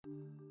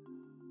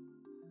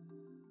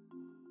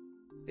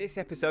This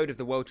episode of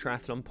the World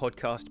Triathlon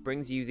podcast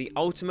brings you the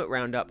ultimate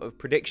roundup of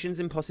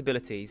predictions and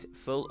possibilities,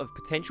 full of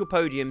potential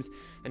podiums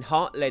and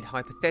heart-led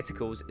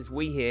hypotheticals as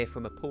we hear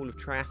from a pool of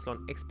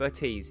triathlon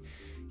expertise,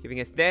 giving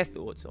us their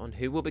thoughts on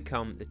who will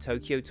become the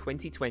Tokyo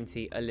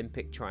 2020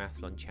 Olympic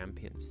triathlon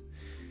champions.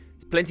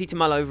 There's plenty to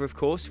mull over, of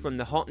course, from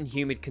the hot and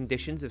humid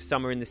conditions of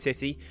summer in the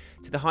city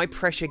to the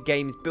high-pressure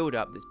games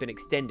build-up that's been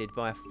extended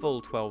by a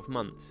full 12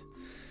 months.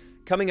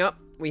 Coming up,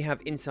 we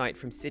have insight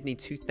from Sydney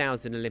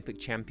 2000 Olympic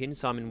champion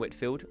Simon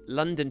Whitfield,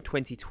 London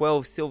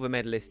 2012 silver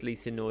medalist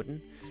Lisa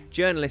Norden,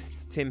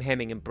 journalists Tim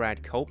Hemming and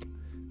Brad Culp,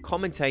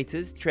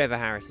 commentators Trevor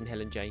Harris and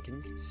Helen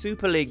Jenkins,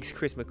 Super League's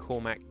Chris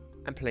McCormack,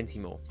 and plenty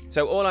more.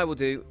 So all I will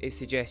do is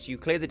suggest you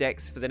clear the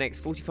decks for the next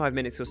 45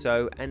 minutes or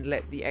so and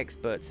let the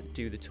experts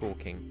do the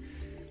talking.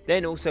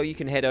 Then also you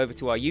can head over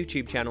to our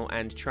YouTube channel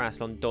and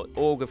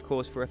triathlon.org, of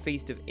course, for a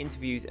feast of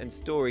interviews and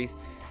stories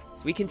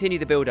as we continue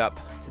the build-up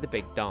to the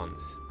big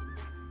dance.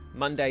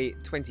 Monday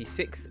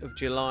 26th of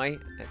July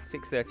at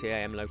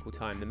 6:30am local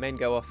time, the men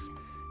go off.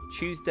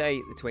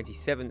 Tuesday the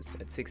 27th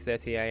at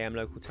 6:30am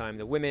local time,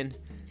 the women.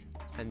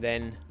 And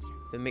then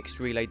the mixed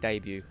relay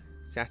debut,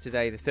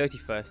 Saturday the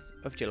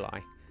 31st of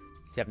July,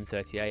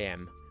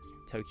 7:30am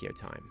Tokyo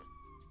time.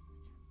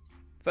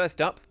 First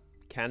up,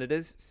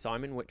 Canada's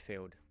Simon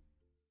Whitfield.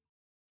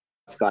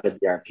 It's got to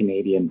be our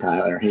Canadian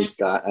Tyler. He's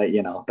got,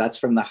 that's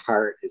from the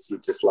heart, is you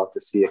just love to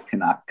see a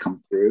Canuck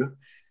come through.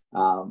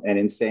 And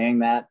in saying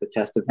that, the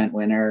test event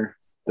winner,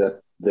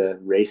 the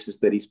races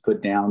that he's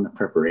put down, the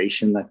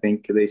preparation I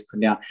think that he's put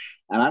down,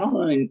 and I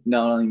don't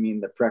not only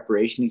mean the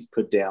preparation he's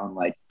put down,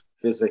 like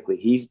physically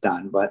he's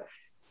done, but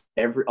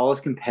all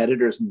his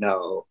competitors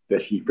know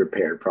that he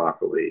prepared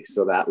properly.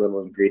 So that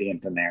little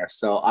ingredient in there.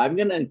 So I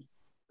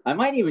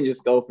might even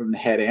just go from the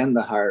head and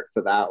the heart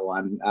for that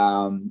one.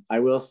 I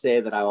will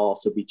say that I'll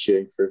also be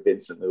cheering for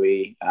Vincent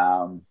Louis.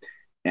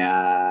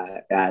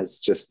 As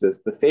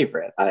the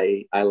favorite.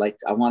 I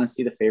want to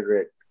see the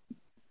favorite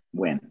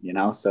win,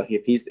 so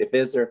if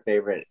is there a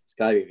favorite, it's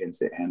got to be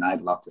Vincent, and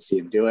I'd love to see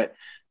him do it.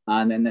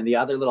 And then the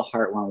other little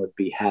heart one would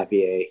be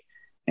Javier,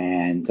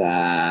 and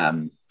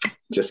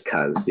just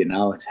cause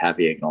it's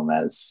Javier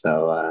Gomez,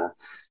 so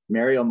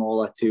Mario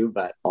Mola too,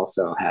 but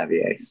also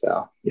Javier.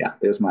 So yeah,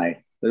 there's my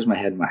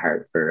head and my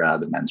heart for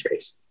the men's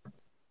race.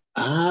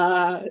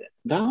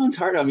 That one's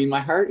hard. I mean, my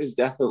heart is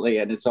definitely,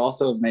 and it's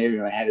also maybe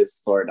my head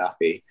is Flora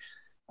Duffy.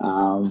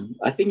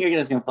 I think you're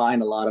just going to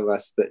find a lot of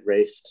us that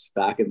raced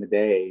back in the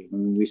day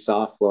when we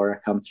saw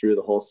Flora come through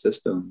the whole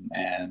system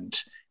and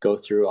go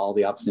through all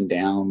the ups and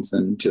downs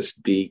and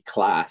just be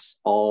class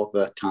all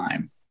the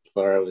time.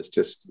 Flora was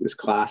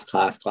class.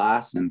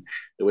 And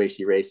the way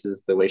she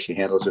races, the way she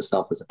handles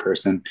herself as a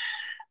person.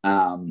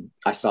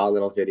 I saw a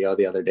little video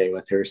the other day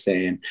with her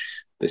saying,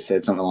 they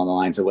said something along the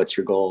lines of, "What's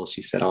your goal?"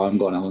 She said, "Oh, I'm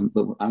going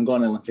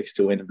to Olympics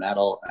to win a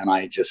medal." And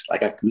I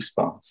got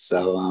goosebumps.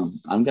 So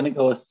I'm going to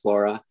go with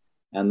Flora.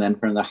 And then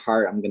from the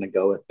heart, I'm going to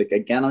go with,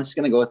 I'm just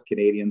going to go with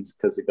Canadians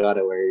because you got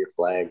to wear your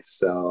flags.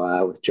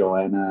 So with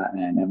Joanna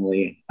and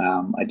Emily,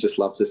 I just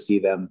love to see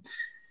them.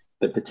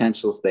 The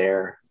potential's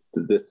there.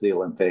 This is the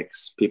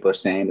Olympics. People are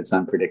saying it's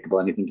unpredictable.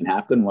 Anything can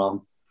happen.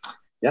 Well,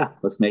 yeah,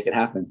 let's make it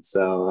happen.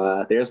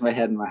 So there's my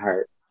head and my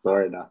heart,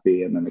 Flora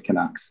Duffy, and then the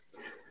Canucks.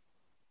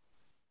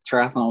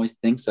 Triathlon always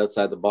thinks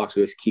outside the box. We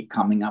always keep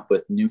coming up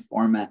with new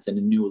formats and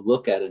a new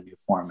look at a new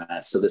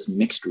format. So this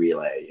mixed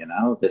relay,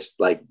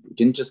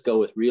 didn't just go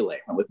with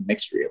relay, went with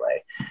mixed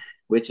relay,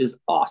 which is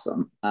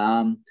awesome.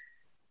 I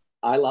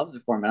love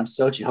the format. I'm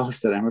so jealous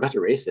that I never got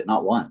to race it,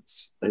 not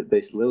once.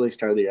 They literally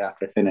started the year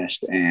after I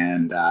finished,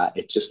 and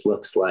it just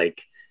looks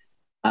like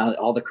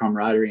all the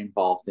camaraderie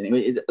involved. And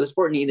the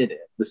sport needed it.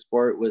 The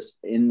sport was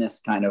in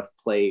this kind of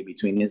play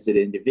between, is it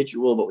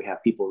individual, but we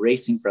have people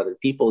racing for other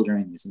people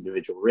during these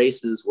individual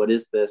races. What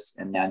is this?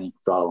 And now you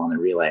throttle on the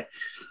relay.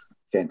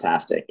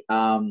 Fantastic.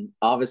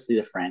 Obviously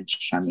the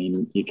French,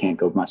 you can't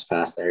go much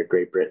past there.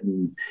 Great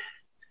Britain.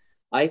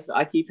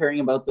 I keep hearing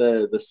about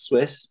the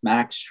Swiss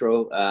Max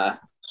Schroeder.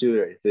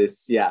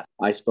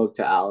 I spoke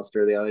to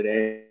Alistair the other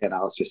day, and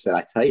Alistair said,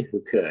 "I tell you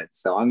who could."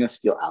 So I'm going to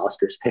steal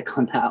Alistair's pick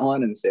on that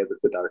one and say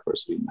that the dark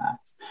horse would be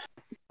Max.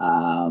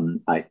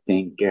 I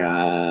think,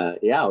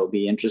 it'll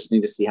be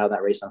interesting to see how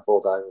that race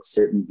unfolds. I will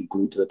certainly be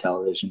glued to the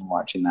television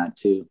watching that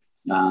too.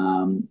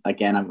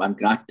 Again, I'm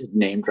not to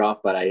name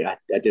drop, but I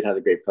did have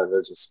the great pleasure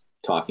of just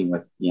talking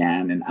with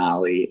Jan and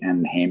Ali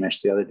and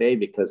Hamish the other day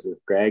because of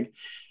Greg.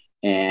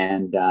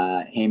 And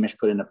Hamish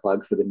put in a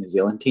plug for the New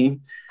Zealand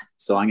team.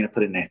 So I'm going to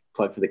put in a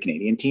plug for the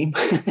Canadian team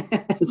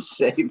and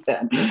say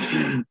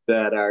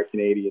that our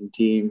Canadian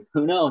team,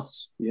 who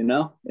knows,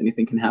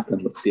 anything can happen.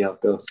 Let's see how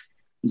it goes.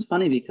 It's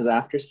funny because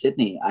after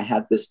Sydney, I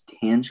had this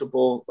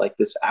tangible,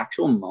 this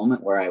actual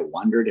moment where I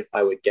wondered if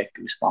I would get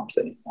goosebumps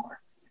anymore.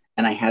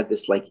 And I had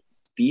this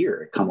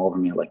fear come over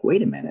me,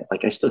 wait a minute,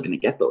 I still going to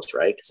get those,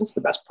 right? Because it's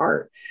the best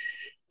part.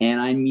 And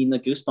I mean the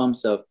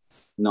goosebumps of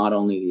not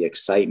only the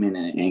excitement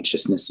and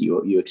anxiousness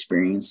you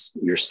experience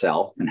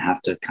yourself and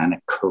have to kind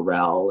of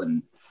corral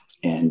and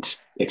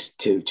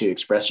to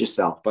express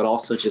yourself, but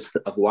also just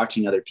of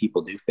watching other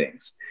people do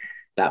things.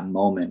 that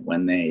moment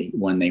when they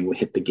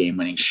hit the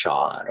game-winning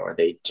shot, or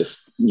they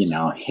just,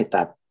 hit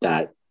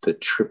the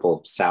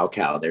triple sow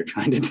cow they're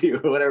trying to do,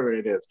 whatever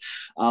it is.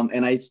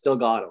 And I still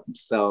got them.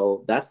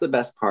 So that's the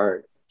best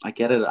part. I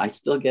get it. I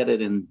still get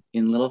it in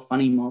little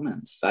funny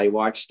moments. I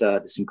watched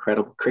this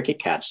incredible cricket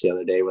catch the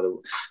other day where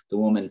the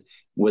woman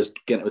was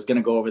going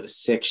to go over the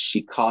six.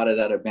 She caught it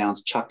out of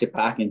bounds, chucked it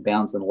back in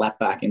bounds, then leapt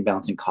back in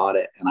bounds and caught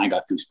it. And I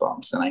got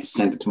goosebumps, and I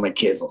sent it to my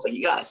kids. I was like,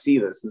 you got to see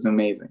this. This is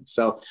amazing.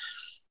 So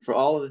for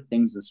all of the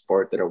things in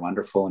sport that are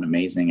wonderful and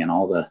amazing, and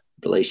all the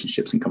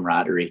relationships and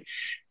camaraderie,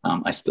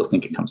 I still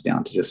think it comes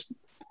down to just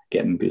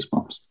getting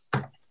goosebumps.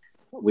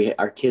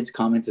 Our kids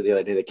commented the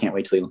other day they can't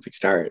wait till the Olympics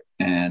start,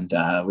 and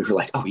we were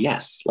like, oh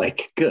yes,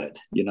 like good,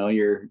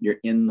 you're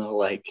in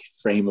the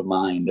frame of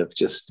mind of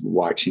just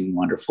watching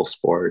wonderful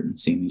sport and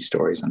seeing these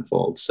stories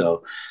unfold.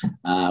 So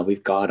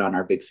we've got on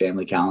our big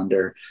family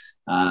calendar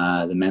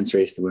the men's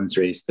race, the women's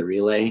race, the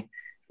relay.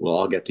 We'll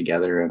all get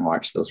together and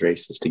watch those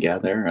races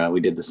together.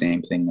 We did the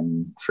same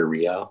thing for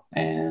Rio,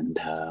 and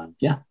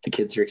the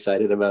kids are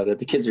excited about it.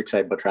 The kids are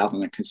excited about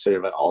traveling. They're excited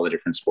about all the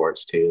different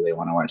sports too. They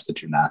want to watch the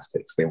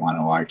gymnastics. They want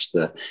to watch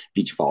the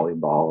beach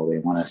volleyball. They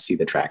want to see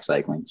the track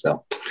cycling.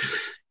 So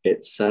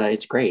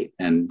it's great.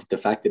 And the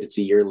fact that it's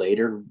a year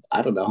later,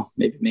 I don't know,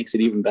 maybe it makes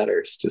it even better.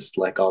 It's just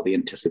like all the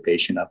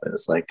anticipation of it.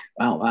 It's like,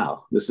 oh,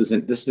 wow, this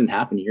didn't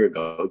happen a year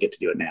ago. We get to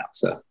do it now.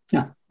 So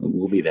yeah,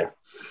 we'll be there.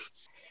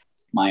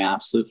 My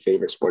absolute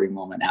favorite sporting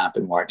moment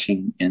happened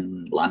watching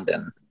in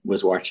London,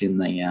 was watching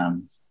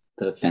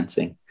the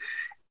fencing.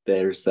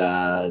 It's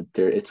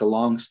a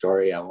long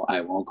story.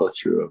 I won't go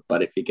through it,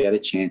 but if you get a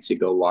chance to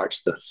go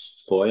watch the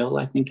foil,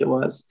 I think it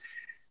was,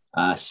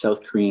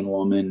 South Korean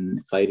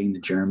woman fighting the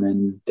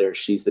German there.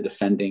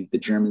 The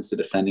German's the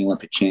defending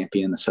Olympic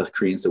champion. The South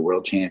Korean's the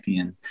world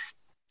champion.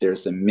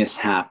 There's a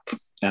mishap.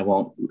 I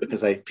won't,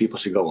 because people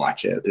should go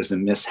watch it. There's a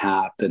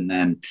mishap, and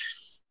then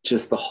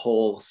just the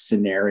whole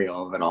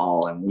scenario of it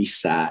all. And we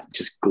sat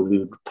just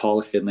glued,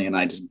 Paula Finley and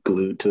I just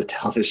glued to the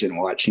television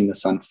watching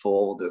this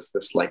unfold as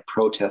this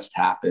protest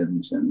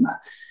happens. And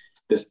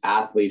this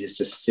athlete is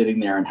just sitting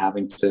there and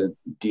having to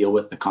deal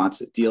with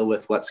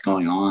what's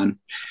going on,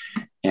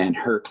 and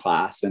her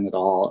class and it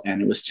all.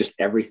 And it was just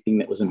everything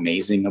that was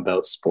amazing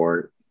about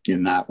sport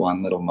in that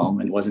one little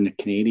moment. It wasn't a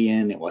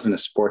Canadian. It wasn't a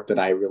sport that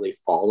I really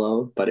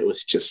followed, but it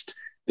was just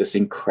this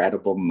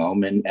incredible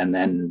moment. And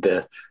then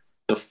the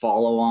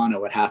follow on of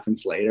what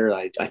happens later,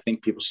 I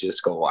think people should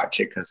just go watch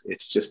it, because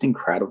it's just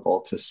incredible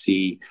to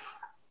see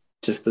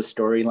just the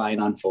storyline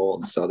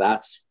unfold. So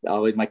that's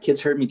my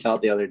kids heard me tell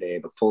it the other day,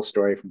 the full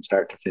story from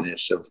start to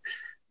finish of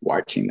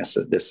watching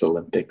this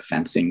Olympic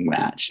fencing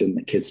match, and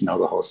the kids know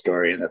the whole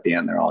story. And at the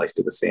end, they're always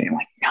do the same,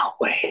 like, no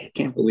way, I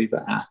can't believe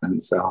that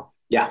happened. So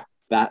yeah,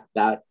 that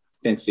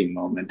fencing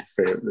moment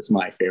was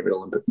my favorite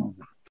Olympic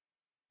moment.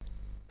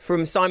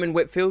 From Simon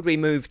Whitfield, we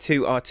move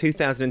to our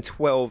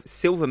 2012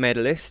 silver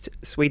medalist,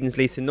 Sweden's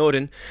Lisa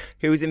Norden,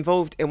 who was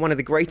involved in one of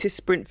the greatest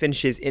sprint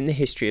finishes in the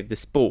history of the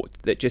sport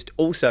that just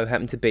also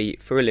happened to be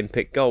for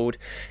Olympic gold,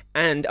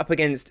 and up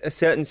against a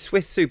certain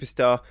Swiss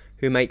superstar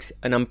who makes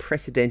an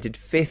unprecedented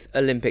 5th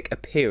Olympic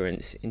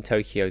appearance in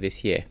Tokyo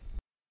this year.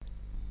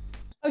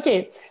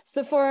 Okay,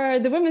 so for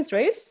the women's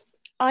race,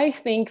 I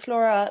think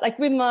Flora,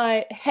 with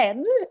my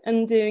head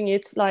and doing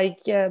it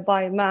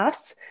by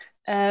math,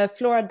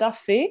 Flora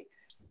Duffy,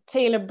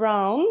 Taylor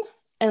Brown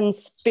and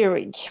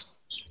Spirig.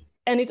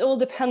 And it all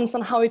depends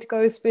on how it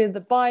goes with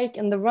the bike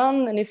and the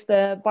run, and if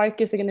the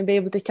bikers are going to be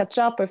able to catch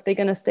up, or if they're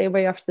going to stay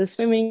away after the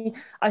swimming.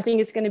 I think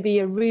it's going to be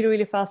a really,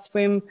 really fast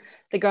swim.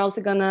 The girls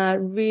are going to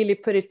really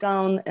put it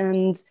down,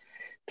 and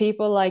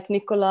people like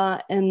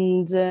Nicola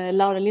and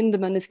Laura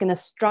Lindemann is going to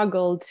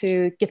struggle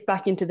to get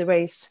back into the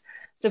race.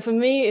 So for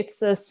me,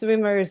 it's a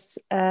swimmer's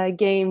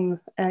game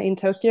in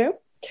Tokyo.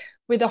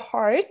 With a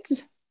heart,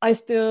 I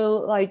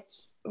still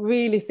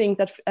really think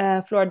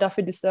that Flora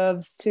Duffy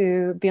deserves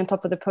to be on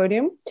top of the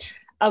podium.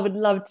 I would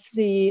love to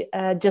see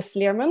Jess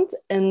Learmont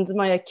and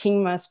Maya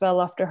Kingma as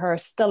well, after her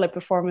stellar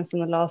performance in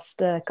the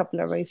last couple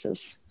of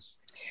races.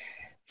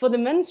 For the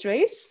men's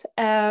race,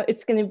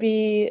 it's going to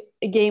be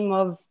a game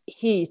of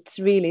heat,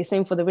 really,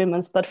 same for the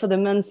women's, but for the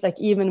men's,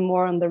 even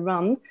more on the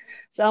run.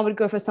 So I would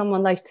go for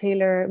someone like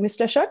Taylor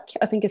Mistrashuk.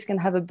 I think it's going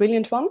to have a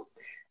brilliant one.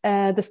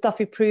 The stuff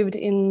he proved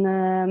in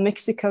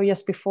Mexico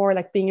just before,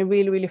 being a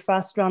really, really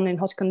fast run in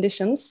hot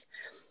conditions.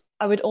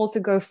 I would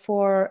also go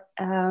for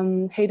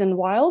Hayden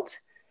Wild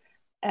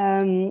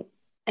and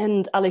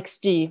Alex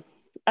G.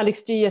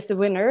 Alex G as the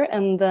winner,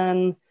 and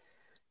then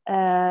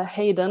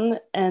Hayden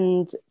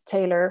and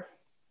Taylor.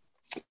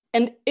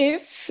 And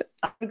if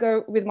I would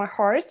go with my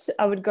heart,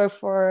 I would go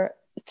for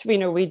 3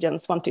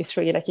 Norwegians, 1, 2,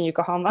 3, like in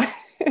Yokohama.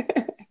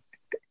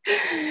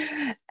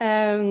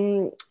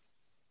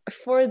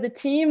 For the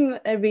team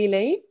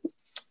relay,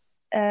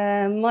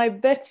 my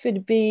bet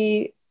would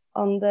be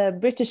on the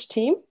British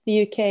team,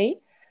 the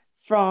UK,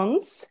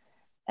 France,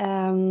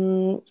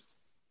 and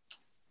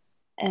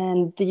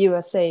the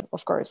USA,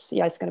 of course.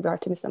 Yeah, it's going to be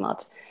hard to miss them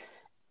out.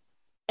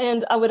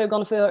 And I would have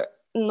gone for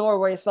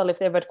Norway as well if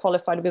they had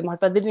qualified a bit more,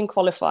 but they didn't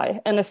qualify.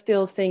 And I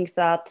still think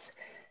that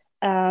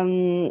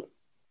the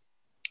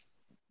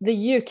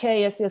UK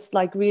has just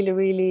like really,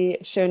 really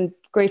shown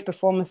great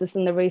performances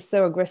in the race,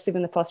 so aggressive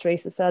in the past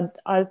races. So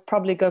I'd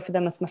probably go for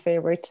them as my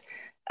favorite.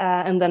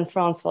 And then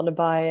France followed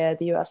by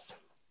the US.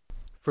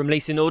 From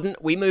Lisa Norden,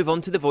 we move on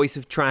to the voice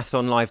of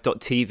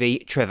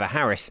TriathlonLive.tv, Trevor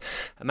Harris,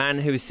 a man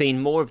who has seen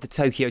more of the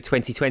Tokyo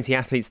 2020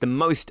 athletes than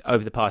most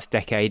over the past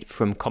decade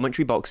from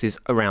commentary boxes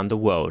around the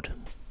world.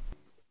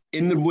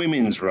 In the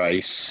women's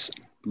race,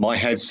 my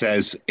head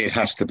says it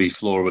has to be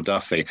Flora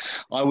Duffy.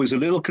 I was a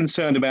little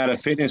concerned about her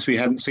fitness. We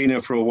hadn't seen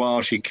her for a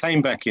while. She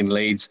came back in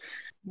Leeds.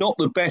 Not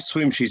the best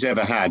swim she's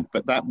ever had,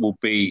 but that will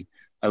be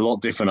a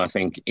lot different, I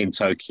think, in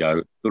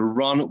Tokyo. The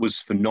run was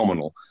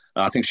phenomenal.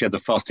 I think she had the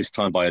fastest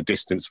time by a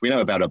distance. We know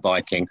about her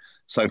biking.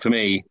 So for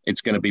me, it's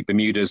going to be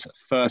Bermuda's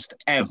first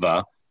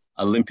ever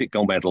Olympic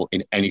gold medal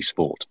in any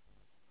sport.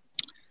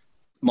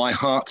 My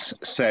heart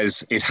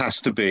says it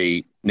has to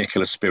be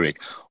Nicola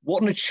Spirig.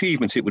 What an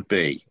achievement it would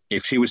be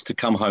if she was to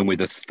come home with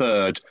a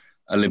third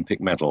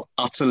Olympic medal.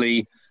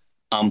 Utterly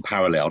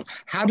unparalleled.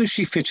 How does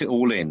she fit it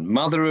all in?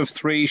 Mother of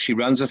three, she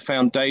runs a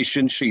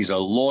foundation, she's a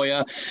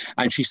lawyer,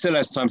 and she still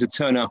has time to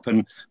turn up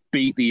and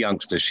beat the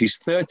youngsters. She's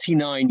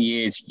 39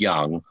 years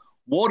young.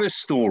 What a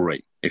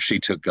story if she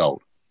took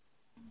gold.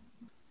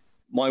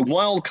 My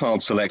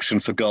wildcard selection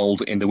for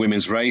gold in the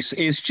women's race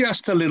is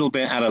just a little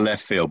bit out of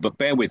left field, but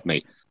bear with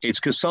me. It's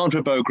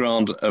Cassandra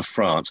Beaugrand of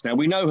France. Now,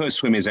 we know her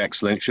swim is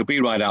excellent. She'll be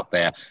right up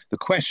there. The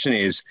question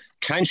is,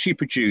 can she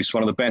produce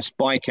one of the best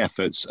bike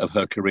efforts of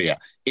her career?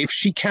 If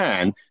she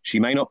can, she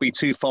may not be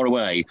too far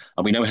away,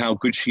 and we know how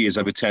good she is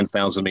over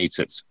 10,000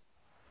 metres.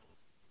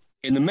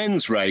 In the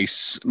men's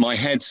race, my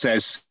head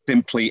says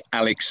simply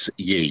Alex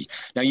Yee.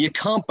 Now, you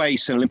can't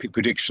base an Olympic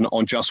prediction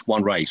on just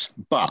one race,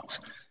 but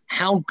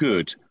how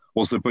good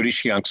was the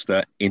British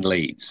youngster in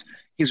Leeds?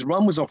 His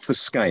run was off the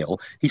scale.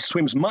 He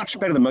swims much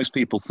better than most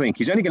people think.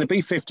 He's only going to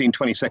be 15,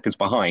 20 seconds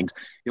behind.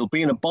 He'll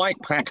be in a bike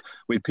pack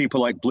with people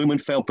like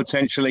Blumenfeld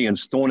potentially and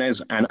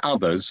Stornes and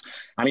others.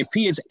 And if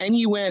he is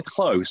anywhere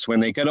close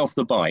when they get off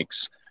the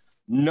bikes,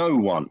 no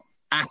one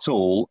at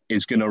all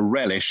is going to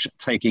relish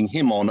taking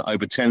him on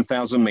over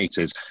 10,000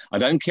 metres. I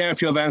don't care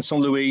if you're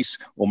Vincent Luis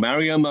or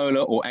Mario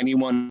Mola or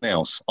anyone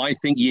else. I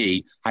think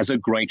Yee has a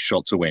great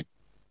shot to win.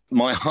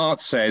 My heart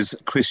says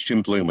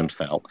Christian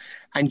Blumenfeld.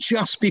 And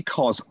just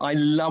because I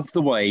love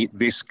the way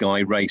this guy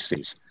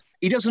races.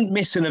 He doesn't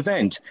miss an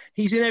event.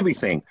 He's in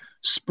everything.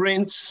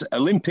 Sprints,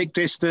 Olympic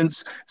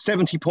distance,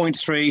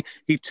 70.3.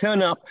 He'd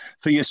turn up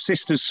for your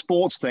sister's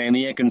sports day in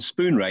the egg and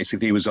spoon race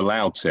if he was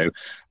allowed to.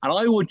 And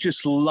I would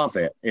just love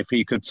it if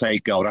he could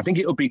take gold. I think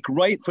it would be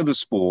great for the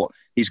sport.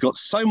 He's got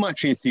so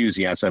much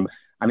enthusiasm,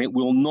 and it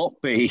will not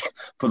be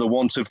for the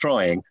want of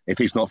trying if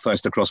he's not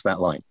first across that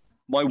line.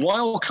 My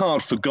wild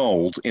card for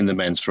gold in the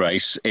men's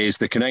race is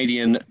the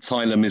Canadian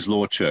Tyler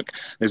Mislorchuk.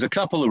 There's a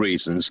couple of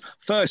reasons.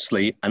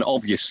 Firstly, and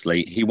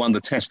obviously, he won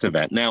the test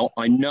event. Now,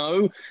 I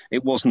know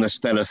it wasn't a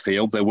stellar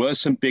field. There were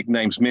some big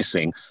names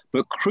missing,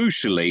 but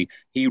crucially,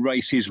 he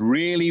races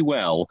really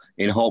well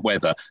in hot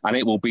weather, and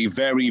it will be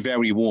very,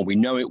 very warm. We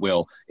know it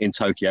will in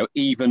Tokyo,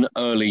 even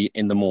early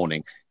in the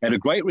morning. He had a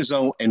great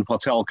result in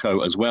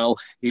Potelco as well.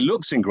 He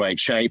looks in great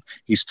shape.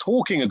 He's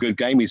talking a good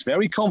game. He's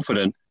very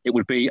confident. It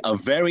would be a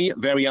very,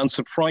 very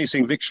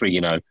unsurprising victory,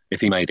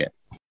 if he made it.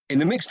 In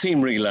the mixed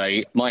team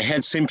relay, my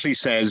head simply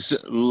says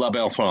La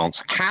Belle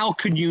France. How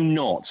can you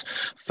not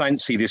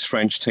fancy this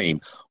French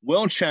team?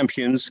 World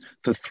champions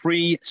for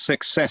 3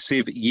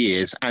 successive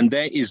years, and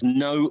there is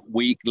no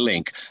weak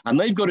link. And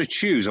they've got to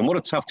choose, and what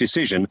a tough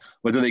decision,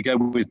 whether they go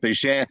with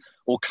Berger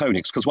or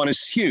Koenigs, because one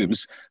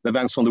assumes that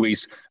Vincent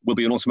Luis will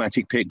be an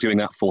automatic pick doing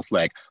that fourth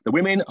leg. The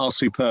women are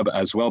superb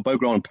as well.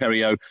 Beaugrand and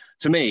Perriot,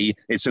 to me,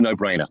 it's a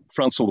no-brainer.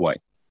 France all the way.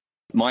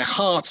 My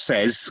heart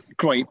says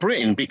Great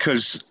Britain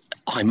because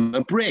I'm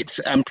a Brit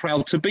and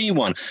proud to be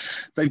one.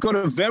 They've got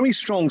a very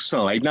strong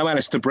side. No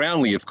Alistair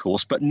Brownlee, of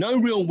course, but no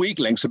real weak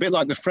links, a bit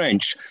like the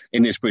French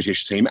in this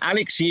British team.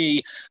 Alex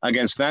Yee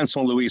against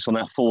Vincent Luis on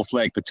that fourth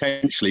leg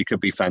potentially could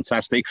be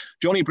fantastic.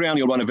 Johnny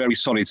Brownlee will run a very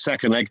solid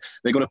second leg.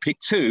 They've got to pick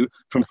 2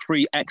 from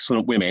 3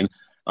 excellent women.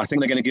 I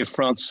think they're going to give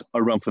France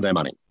a run for their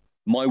money.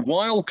 My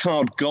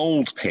wildcard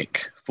gold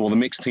pick for the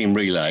mixed team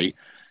relay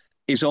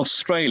is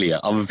Australia.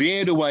 I've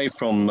veered away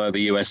from the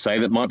USA.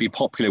 That might be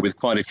popular with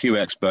quite a few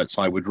experts,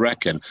 I would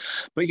reckon.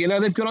 But,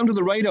 they've got under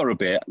the radar a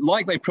bit,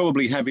 like they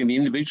probably have in the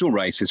individual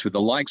races with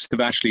the likes of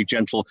Ashley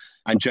Gentle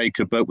and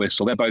Jacob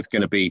Birtwistle. They're both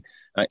going to be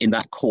in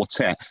that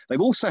quartet. They've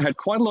also had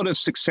quite a lot of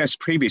success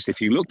previously. If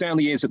you look down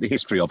the years at the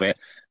history of it,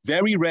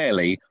 very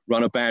rarely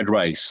run a bad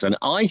race. And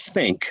I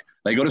think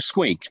they got a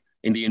squeak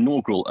in the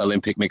inaugural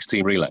Olympic mixed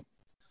team relay.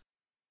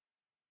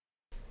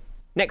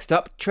 Next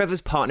up, Trevor's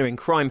partner in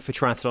crime for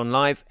Triathlon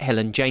Live,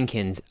 Helen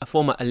Jenkins, a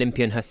former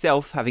Olympian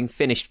herself, having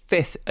finished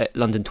 5th at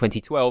London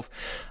 2012,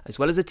 as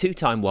well as a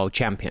 2-time world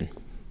champion.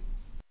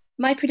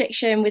 My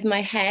prediction with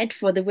my head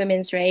for the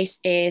women's race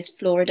is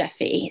Flora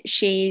Duffy.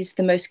 She's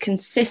the most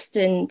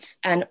consistent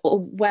and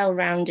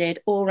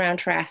well-rounded, all-round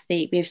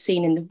triathlete we've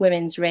seen in the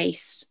women's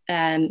race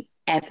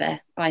ever,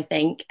 I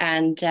think.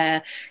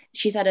 And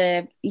she's had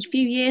a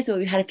few years where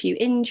we've had a few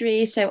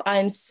injuries. So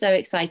I'm so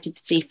excited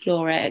to see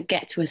Flora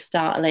get to a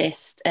start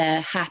list,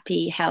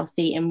 happy,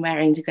 healthy, and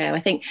raring to go. I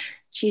think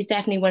she's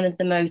definitely one of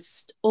the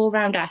most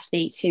all-round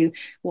athletes who,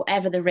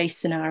 whatever the race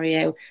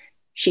scenario,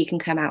 she can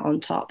come out on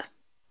top.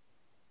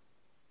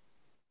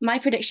 My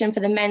prediction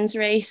for the men's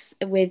race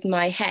with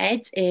my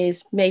head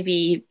is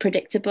maybe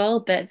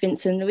predictable, but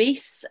Vincent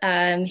Luis,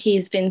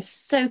 he's been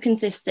so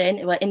consistent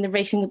in the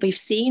racing that we've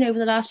seen over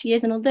the last few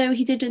years. And although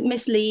he did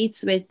miss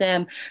leads with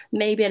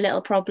maybe a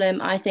little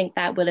problem, I think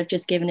that will have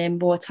just given him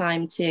more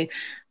time to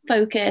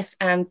focus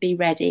and be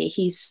ready.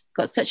 He's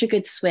got such a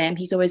good swim.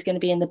 He's always going to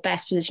be in the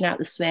best position out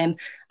the swim.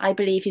 I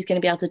believe he's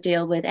going to be able to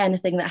deal with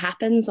anything that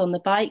happens on the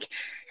bike,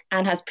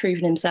 and has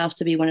proven himself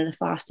to be one of the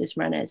fastest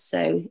runners.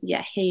 So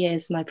yeah, he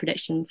is my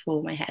prediction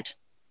for my head.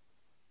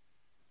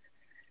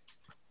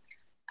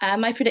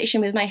 My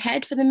prediction with my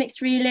head for the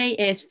mixed relay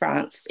is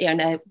France.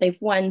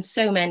 They've won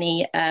so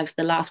many of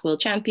the last World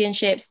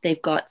Championships. They've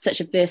got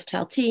such a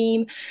versatile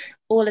team.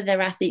 All of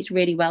their athletes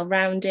really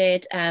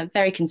well-rounded,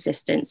 very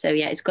consistent. So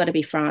yeah, it's got to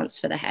be France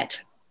for the head.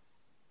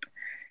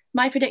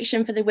 My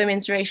prediction for the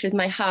women's race with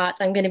my heart,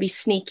 I'm going to be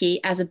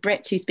sneaky as a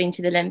Brit who's been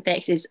to the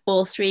Olympics, is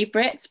all three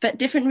Brits, but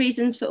different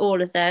reasons for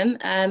all of them.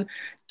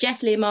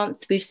 Jess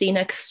Learmonth, we've seen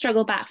her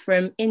struggle back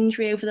from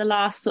injury over the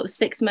last sort of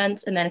 6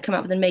 months and then come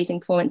up with an amazing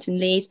performance in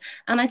Leeds.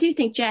 And I do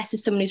think Jess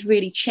is someone who's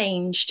really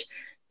changed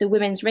the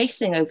women's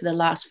racing over the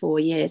last 4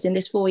 years. In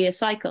this 4-year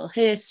cycle,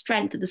 her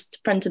strength at the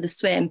front of the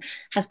swim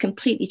has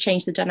completely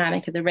changed the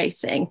dynamic of the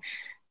racing.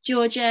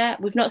 Georgia,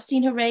 we've not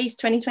seen her race,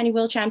 2020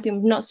 world champion,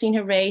 we've not seen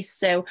her race.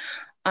 So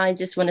I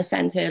just want to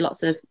send her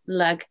lots of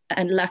luck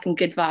and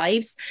good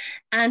vibes.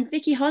 And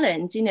Vicky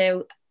Holland,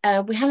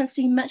 we haven't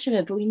seen much of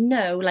her, but we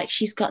know like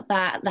she's got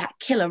that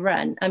killer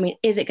run. I mean,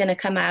 is it going to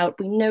come out?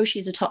 We know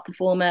she's a top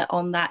performer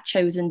on that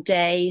chosen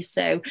day,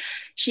 so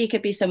she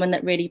could be someone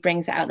that really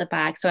brings it out of the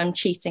bag. So I'm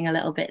cheating a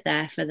little bit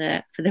there for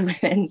the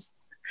women's.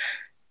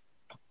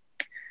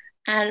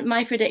 And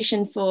my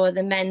prediction for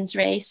the men's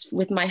race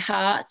with my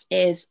heart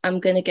is I'm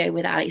going to go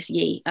with Alex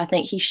Yee. I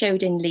think he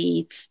showed in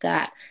Leeds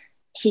that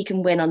he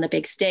can win on the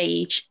big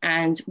stage,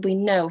 and we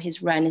know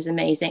his run is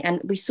amazing.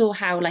 And we saw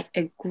how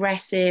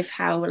aggressive,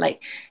 how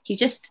he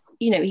just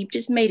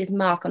made his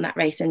mark on that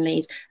race in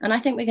Leeds. And I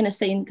think we're going to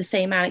see the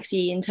same Alex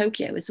Yee in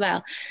Tokyo as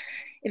well.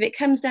 If it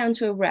comes down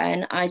to a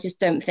run, I just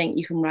don't think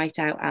you can write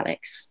out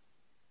Alex.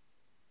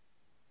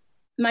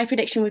 My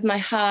prediction with my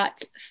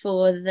heart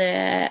for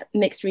the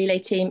mixed relay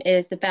team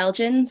is the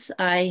Belgians.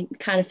 I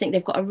kind of think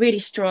they've got a really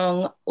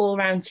strong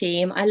all-round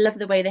team. I love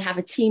the way they have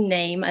a team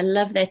name. I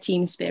love their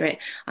team spirit.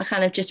 I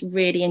kind of just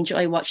really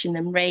enjoy watching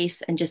them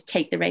race and just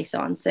take the race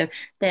on. So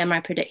they're my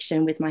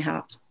prediction with my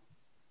heart.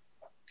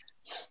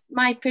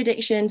 My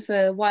prediction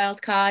for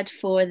wildcard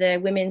for the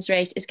women's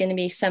race is going to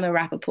be Summer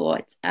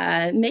Rappaport.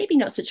 Maybe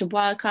not such a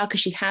wildcard because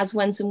she has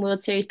won some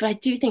World Series, but I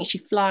do think she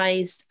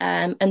flies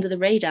under the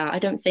radar. I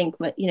don't think,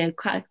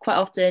 quite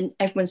often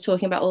everyone's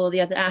talking about all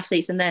the other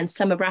athletes, and then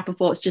Summer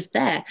Rappaport's just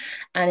there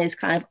and is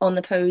kind of on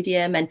the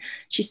podium. And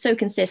she's so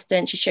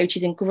consistent. She showed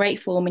she's in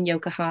great form in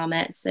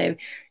Yokohama. So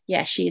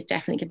yeah, she is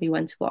definitely going to be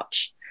one to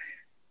watch.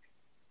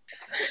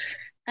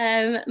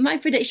 My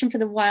prediction for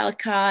the wild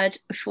card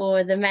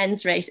for the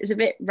men's race is a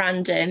bit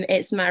random.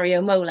 It's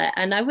Mario Mola.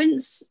 And I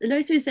wouldn't,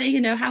 those who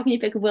say, how can you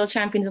pick a world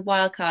champion as a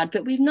wild card?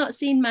 But we've not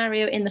seen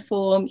Mario in the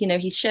form,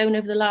 he's shown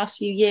over the last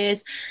few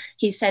years.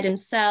 He's said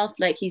himself,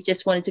 he's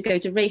just wanted to go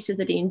to races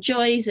that he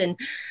enjoys. And,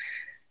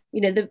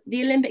 the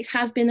Olympics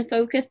has been the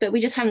focus, but we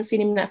just haven't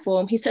seen him in that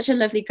form. He's such a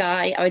lovely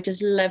guy. I would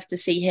just love to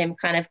see him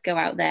kind of go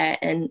out there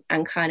and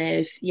kind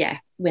of,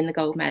 win the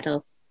gold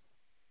medal.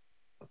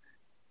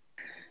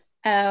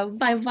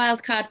 My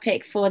wildcard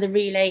pick for the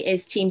relay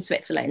is Team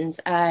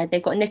Switzerland.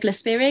 They've got Nicola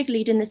Spirig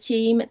leading the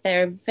team.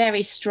 They're a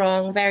very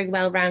strong, very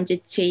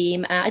well-rounded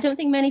team. I don't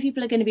think many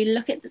people are going to be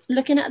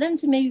looking at them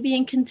to maybe be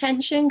in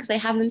contention because they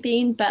haven't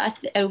been. But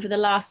over the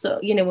last,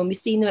 when we've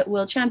seen them at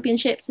World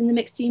Championships in the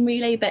mixed team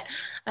relay, but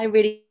I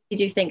really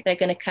do think they're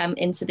going to come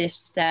into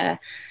this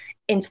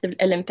into the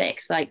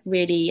Olympics,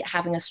 really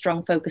having a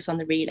strong focus on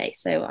the relay.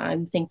 So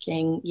I'm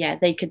thinking,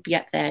 they could be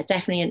up there,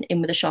 definitely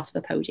in with a shot of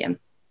a podium.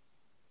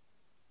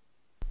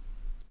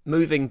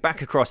 Moving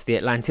back across the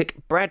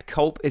Atlantic, Brad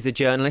Culp is a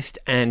journalist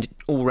and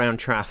all-round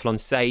triathlon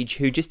sage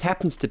who just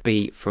happens to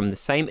be from the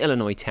same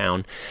Illinois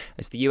town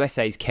as the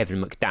USA's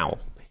Kevin McDowell.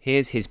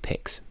 Here's his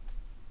picks.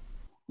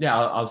 Yeah,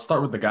 I'll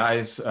start with the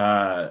guys. If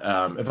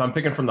I'm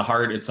picking from the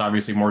heart, it's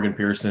obviously Morgan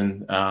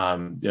Pearson,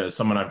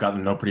 someone I've gotten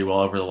to know pretty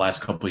well over the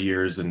last couple of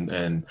years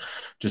and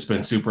just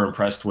been super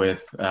impressed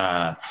with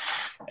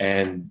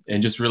and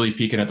just really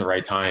peaking at the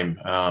right time.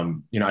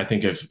 I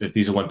think if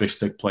these Olympics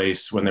took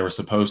place when they were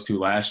supposed to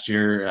last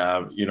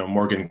year,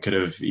 Morgan could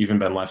have even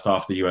been left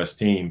off the U.S.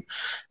 team.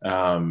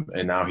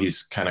 And now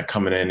he's kind of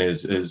coming in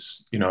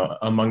as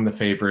among the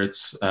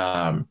favorites.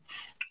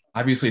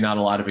 Obviously not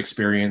a lot of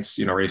experience,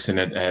 racing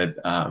at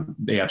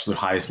the absolute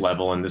highest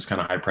level in this kind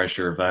of high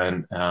pressure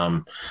event.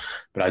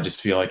 But I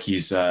just feel like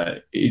he's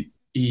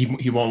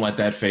he won't let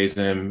that phase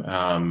him.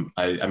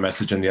 I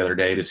messaged him the other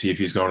day to see if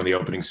he's going to the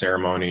opening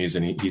ceremonies,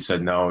 and he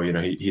said no.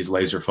 He's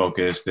laser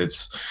focused.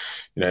 It's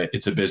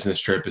it's a business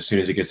trip. As soon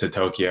as he gets to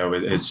Tokyo,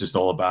 it's just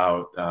all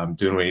about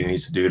doing what he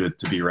needs to do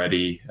to be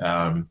ready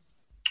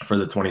for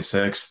the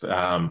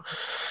 26th.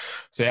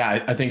 So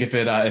yeah, I think if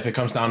it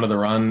comes down to the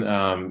run,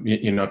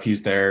 if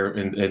he's there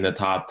in the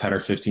top 10 or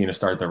 15 to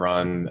start the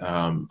run,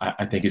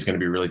 I think he's going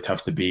to be really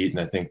tough to beat. And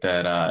I think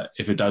that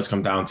if it does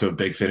come down to a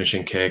big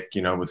finishing kick,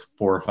 with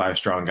 4 or 5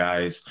 strong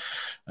guys,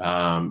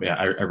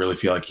 I really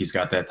feel like he's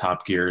got that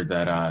top gear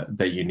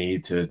that you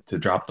need to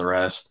drop the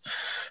rest.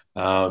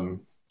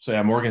 So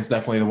yeah, Morgan's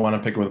definitely the one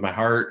I'm picking with my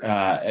heart.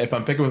 If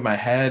I'm picking with my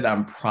head,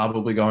 I'm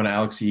probably going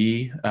Alex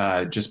Yee,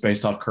 just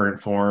based off current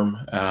form.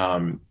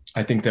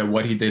 I think that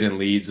what he did in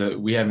Leeds,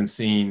 we haven't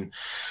seen,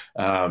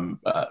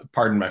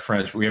 pardon my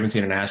French, but we haven't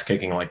seen an ass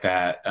kicking like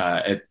that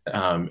at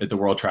the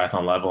World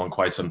Triathlon level in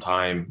quite some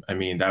time. I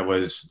mean, that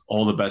was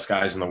all the best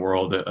guys in the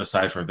world,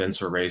 aside from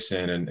Vince, were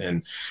racing.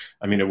 And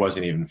I mean, it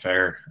wasn't even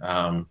fair.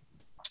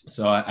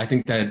 So I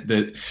think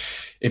that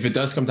if it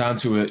does come down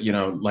to it,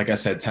 like I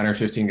said, 10 or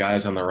 15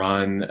 guys on the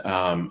run,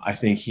 I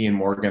think he and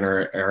Morgan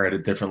are at a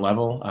different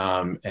level.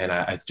 And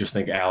I just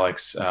think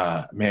Alex,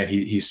 man,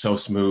 he's so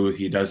smooth.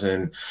 He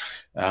doesn't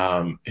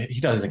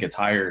get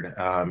tired.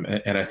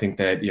 And I think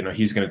that,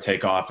 he's going to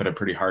take off at a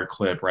pretty hard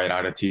clip right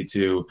out of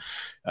T2,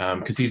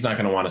 because he's not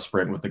going to want to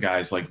sprint with the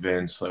guys like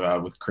Vince,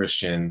 with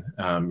Christian.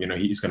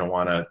 He's going to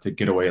want to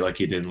get away like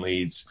he did in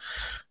Leeds.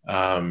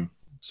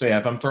 So yeah,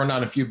 if I'm throwing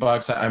down a few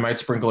bucks, I might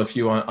sprinkle a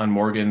few on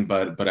Morgan,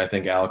 but I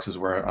think Alex is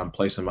where I'm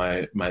placing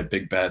my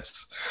big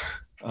bets.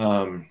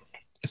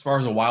 As far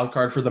as a wild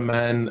card for the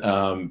men,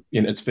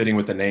 it's fitting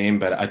with the name,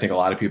 but I think a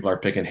lot of people are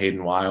picking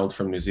Hayden Wilde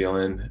from New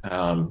Zealand.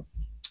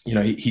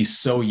 He's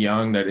so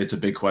young that it's a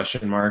big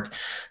question mark.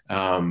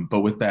 But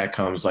with that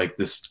comes like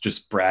this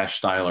just brash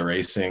style of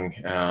racing.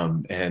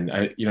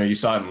 And you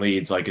saw it in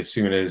Leeds, like as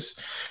soon as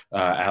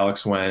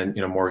Alex went,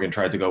 Morgan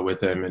tried to go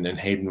with him, and then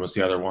Hayden was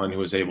the other one who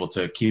was able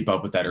to keep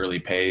up with that early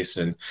pace.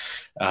 And,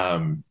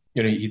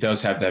 he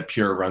does have that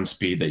pure run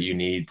speed that you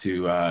need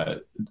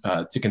to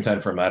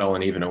contend for a medal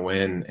and even a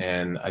win.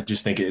 And I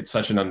just think it's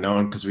such an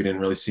unknown because we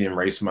didn't really see him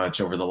race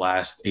much over the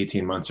last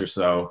 18 months or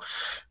so.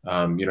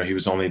 He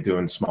was only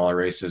doing smaller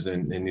races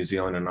in New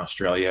Zealand and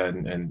Australia,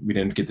 and we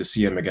didn't get to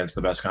see him against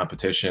the best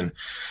competition.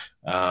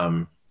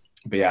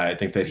 But yeah, I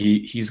think that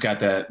he's got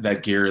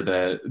that gear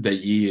that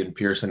Yee and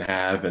Pearson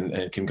have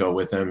and can go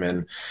with him.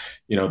 And,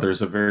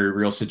 there's a very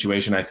real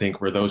situation, I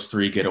think, where those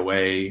 3 get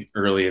away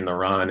early in the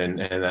run, and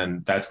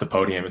then that's the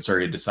podium. It's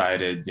already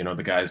decided.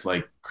 The guys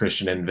like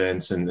Christian and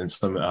Vince and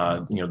some,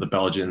 the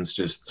Belgians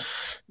just,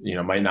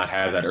 might not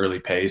have that early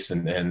pace.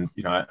 And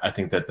I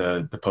think that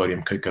the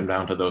podium could come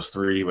down to those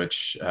 3,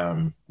 which,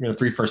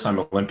 3 first-time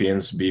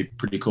Olympians would be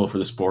pretty cool for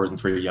the sport, and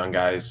 3 young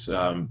guys,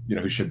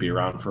 who should be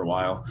around for a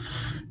while.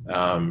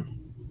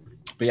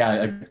 But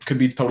yeah, I could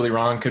be totally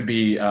wrong. Could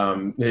be,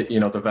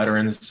 the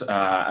veterans.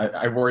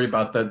 I worry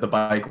about the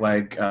bike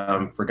leg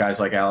for guys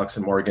like Alex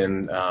and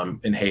Morgan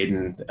and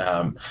Hayden.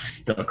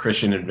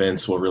 Christian and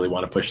Vince will really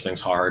want to push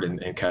things hard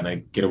and kind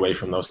of get away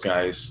from those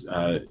guys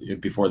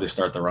before they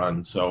start the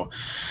run. So,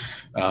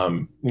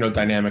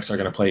 dynamics are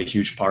going to play a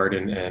huge part.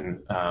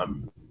 And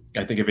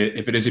I think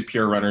if it is a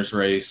pure runner's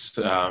race,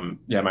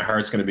 my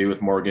heart's going to be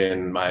with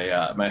Morgan.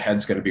 My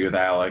head's going to be with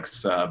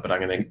Alex, but I'm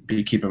going to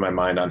be keeping my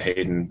mind on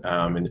Hayden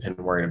and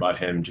worrying about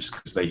him just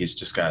because he's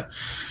just got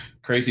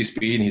crazy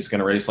speed, and he's going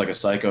to race like a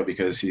psycho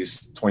because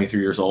he's 23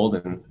 years old,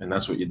 and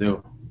that's what you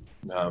do.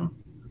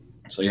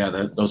 So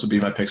yeah, those would be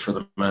my picks for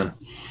the men.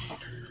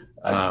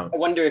 I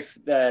wonder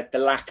if the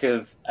lack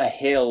of a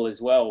hill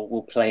as well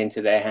will play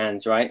into their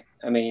hands, right?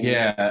 I mean,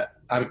 yeah,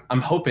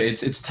 I'm hoping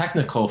it's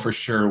technical for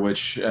sure,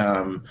 which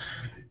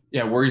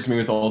worries me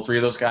with all 3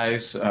 of those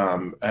guys.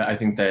 I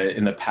think that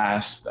in the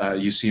past,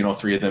 you've seen all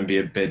 3 of them be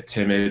a bit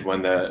timid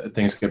when the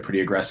things get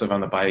pretty aggressive on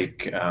the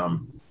bike.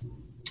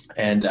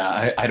 And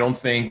I don't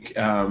think,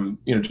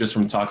 just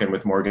from talking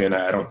with Morgan,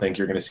 I don't think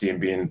you're going to see him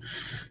being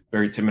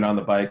very timid on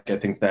the bike. I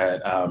think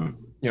that,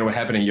 what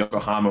happened in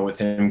Yokohama with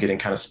him getting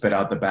kind of spit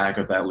out the back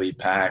of that lead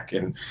pack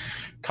and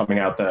coming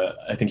out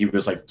I think he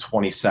was like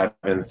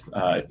 27th,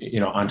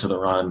 onto the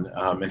run,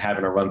 and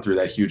having to run through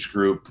that huge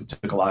group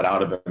took a lot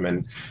out of him.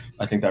 And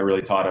I think that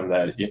really taught him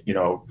that,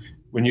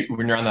 when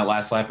you're on that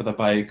last lap of the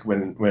bike,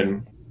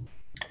 when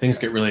things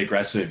get really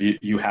aggressive,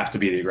 you have to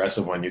be the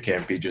aggressive one. You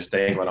can't be just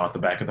dangling off the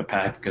back of the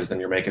pack, because then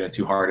you're making it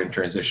too hard in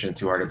transition,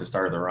 too hard at the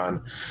start of the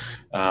run.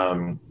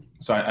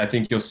 So I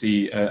think you'll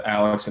see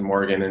Alex and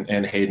Morgan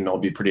and Hayden will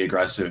be pretty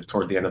aggressive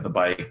toward the end of the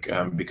bike,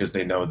 because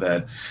they know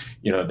that,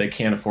 they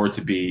can't afford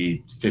to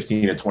be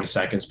 15 to 20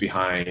 seconds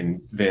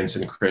behind Vince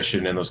and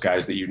Christian and those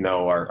guys that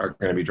are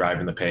going to be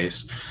driving the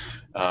pace.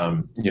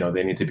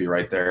 They need to be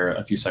right there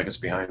a few seconds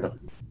behind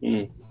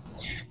them.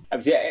 I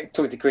was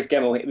talking to Chris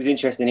Gemmell. It was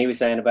interesting. He was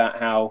saying about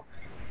how,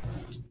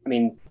 I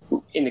mean,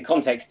 in the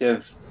context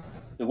of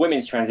the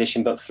women's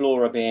transition, but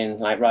Flora being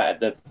like right at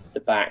the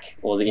back,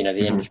 or the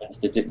entrance,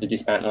 the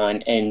dismount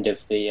line end of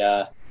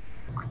the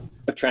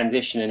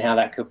transition and how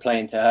that could play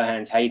into her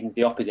hands. Hayden's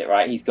the opposite,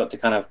 right? He's got to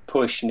kind of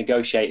push,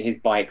 negotiate his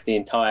bike the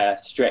entire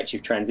stretch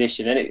of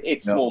transition, and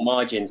it's small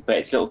margins, but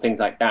it's little things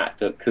like that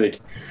that could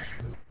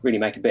really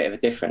make a bit of a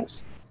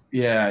difference.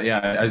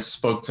 Yeah. I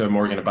spoke to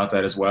Morgan about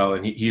that as well,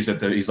 and he's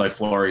like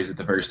Flora. He's at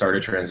the very start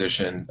of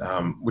transition,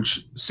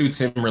 which suits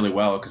him really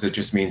well because it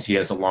just means he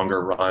has a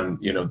longer run.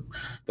 You know,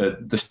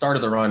 the start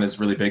of the run is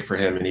really big for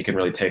him, and he can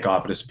really take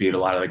off at a speed a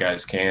lot of the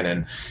guys can.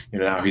 And you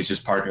know, now he's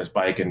just parking his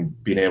bike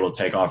and being able to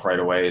take off right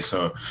away.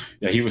 So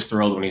yeah, he was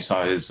thrilled when he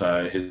saw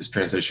his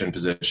transition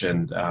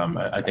position.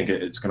 I think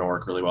it's going to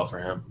work really well for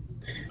him.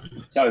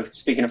 So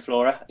speaking of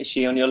Flora, is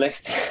she on your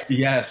list?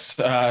 Yes.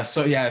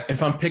 So yeah,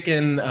 if I'm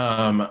picking,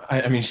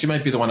 I mean, she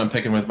might be the one I'm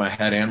picking with my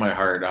head and my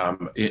heart.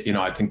 You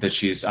know, I think that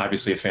she's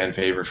obviously a fan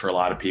favorite for a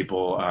lot of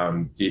people.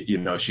 You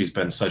know, she's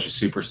been such a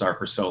superstar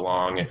for so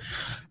long.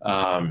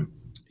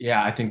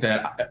 Yeah, I think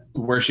that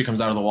where she comes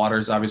out of the water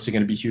is obviously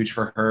going to be huge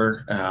for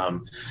her.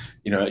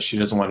 You know, she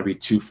doesn't want to be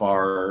too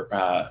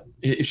far.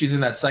 If she's in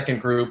that second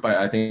group,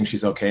 I think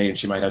she's okay, and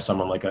she might have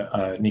someone like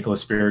a Nicola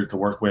Spirig to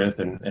work with,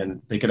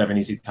 and they could have an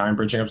easy time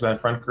bridging up to that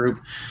front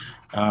group.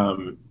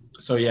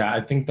 So yeah,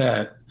 I think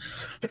that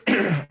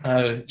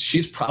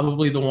she's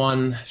probably the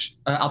one.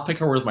 I'll pick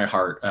her with my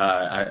heart.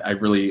 I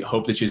really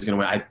hope that she's going to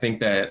win. I think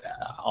that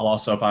I'll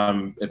also,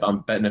 if I'm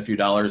betting a few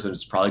dollars, and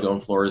it's probably going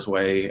Flora's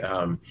way.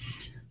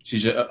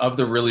 She's of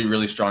the really,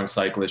 really strong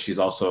cyclists. She's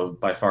also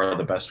by far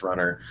the best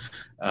runner.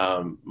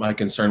 My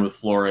concern with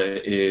Flora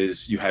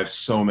is you have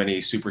so many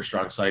super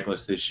strong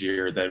cyclists this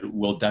year that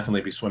will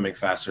definitely be swimming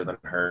faster than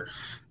her.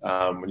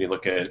 When you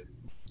look at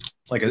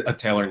like a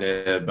Taylor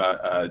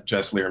Knibb,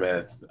 Jess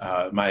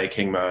Learmouth, Maya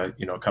Kingma,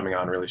 you know, coming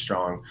on really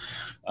strong.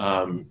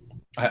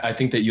 I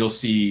think that you'll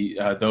see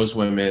those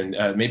women,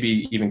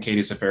 maybe even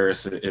Katie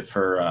Safaris, if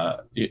her,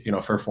 you know,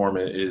 if her form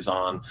is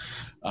on.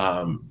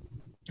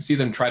 See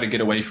them try to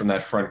get away from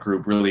that front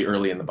group really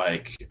early in the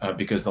bike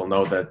because they'll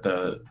know that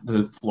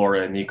the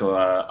Flora and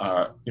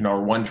Nicola, you know,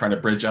 are one trying to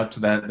bridge up to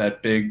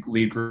that big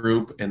lead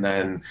group, and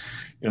then,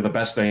 you know, the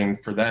best thing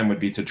for them would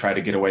be to try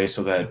to get away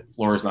so that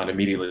Flora's not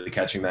immediately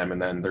catching them,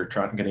 and then they're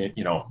trying to,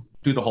 you know,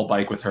 do the whole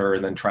bike with her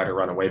and then try to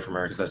run away from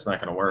her because that's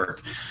not going to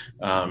work.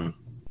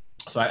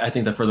 So I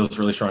think that for those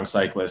really strong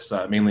cyclists,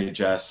 mainly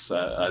Jess,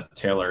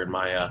 Taylor, and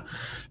Maya,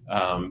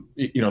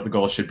 you know, the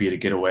goal should be to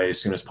get away as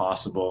soon as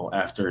possible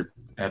after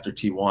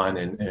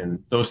T1,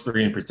 and those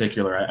three in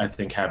particular, I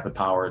think have the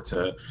power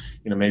to,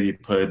 you know, maybe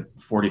put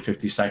 40,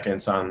 50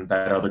 seconds on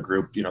that other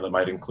group, you know, that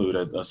might include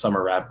a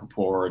Summer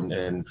Rappaport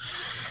and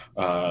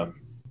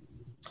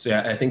so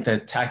yeah, I think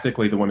that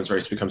tactically the women's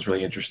race becomes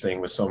really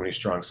interesting with so many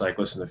strong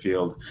cyclists in the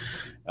field.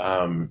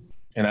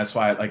 And that's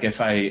why, like,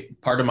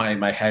 part of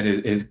my head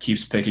is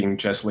keeps picking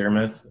Jess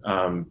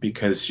Learmouth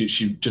because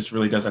she just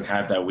really doesn't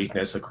have that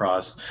weakness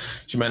across.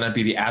 She might not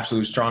be the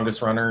absolute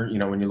strongest runner, you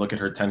know, when you look at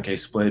her 10K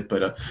split,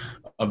 but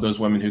of those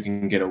women who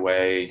can get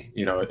away,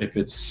 you know, if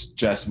it's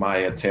Jess,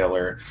 Maya,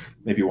 Taylor,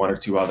 maybe one or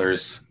two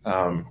others,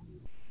 I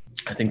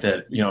think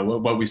that, you know,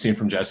 what we've seen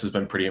from Jess has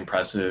been pretty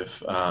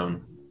impressive.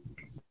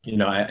 You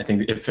know, I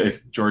think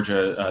if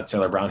Georgia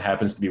Taylor Brown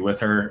happens to be with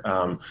her,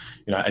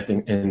 you know, I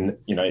think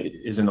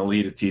is in the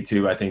lead at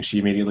T2, I think she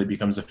immediately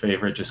becomes a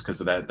favorite just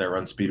because of that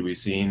run speed we've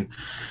seen.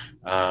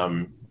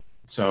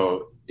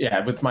 So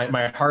yeah, with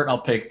my heart, I'll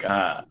pick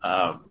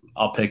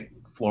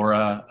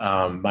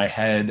Flora. My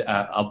head,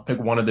 I'll pick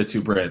one of the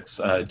two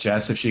Brits,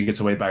 Jess if she gets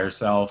away by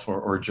herself,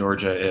 or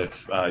Georgia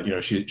if you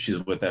know, she's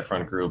with that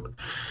front group.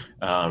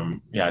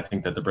 Yeah, I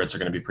think that the Brits are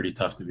going to be pretty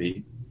tough to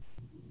beat.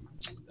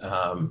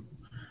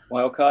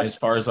 Wild card? As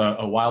far as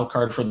a wild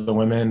card for the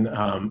women,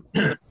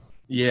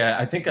 yeah,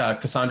 I think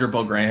Cassandra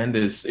Beaugrand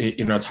is,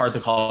 you know, it's hard to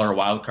call her a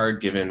wild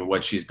card given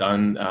what she's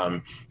done,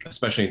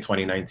 especially in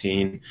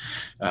 2019,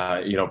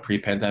 you know,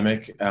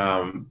 pre-pandemic.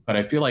 But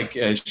I feel like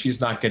she's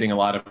not getting a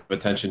lot of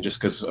attention just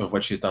because of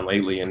what she's done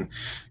lately. And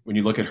when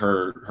you look at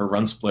her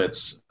run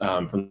splits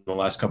from the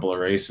last couple of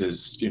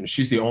races, you know,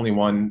 she's the only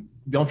one.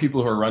 The only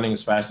people who are running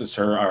as fast as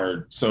her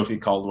are Sophie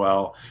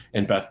Caldwell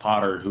and Beth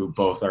Potter, who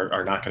both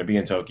are not going to be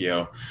in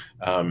Tokyo.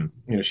 You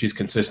know, she's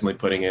consistently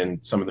putting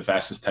in some of the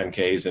fastest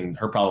 10Ks, and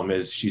her problem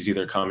is she's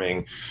either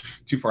coming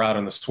too far out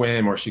on the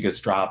swim or she gets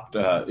dropped,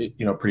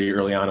 you know, pretty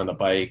early on the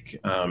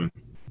bike.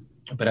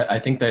 But I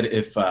think that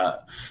if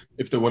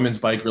the women's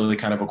bike really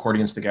kind of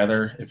accordions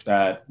together, if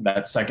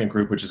that second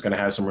group, which is going to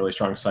have some really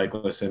strong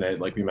cyclists in it,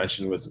 like we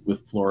mentioned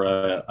with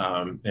Flora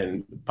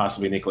and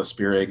possibly Nicola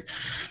Spirig,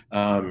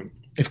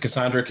 if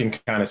Cassandra can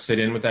kind of sit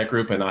in with that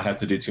group and not have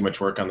to do too much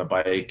work on the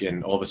bike,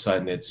 and all of a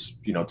sudden it's,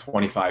 you know,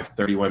 25,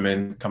 30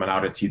 women coming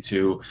out at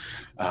T2,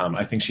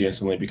 I think she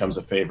instantly becomes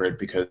a favorite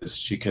because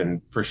she can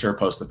for sure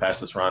post the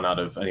fastest run out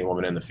of any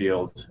woman in the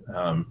field.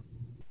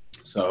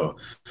 So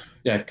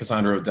yeah,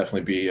 Cassandra would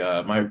definitely be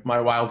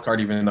my wild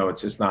card, even though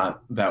it's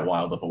not that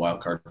wild of a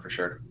wild card for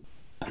sure.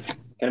 Going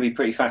to be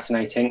pretty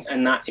fascinating,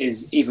 and that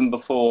is even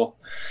before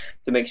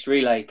the mixed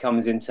relay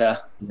comes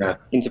into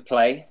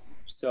play.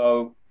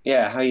 So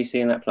yeah, how are you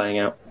seeing that playing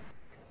out?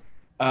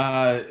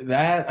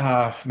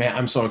 Man,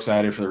 I'm so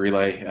excited for the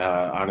relay.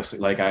 Honestly,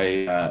 like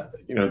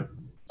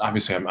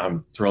obviously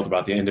I'm thrilled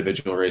about the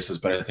individual races,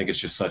 but I think it's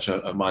just such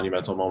a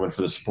monumental moment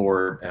for the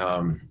sport.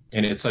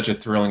 And it's such a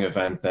thrilling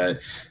event that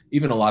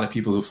even a lot of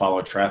people who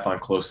follow triathlon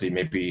closely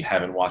maybe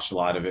haven't watched a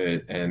lot of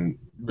it and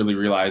really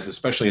realize,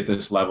 especially at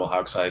this level, how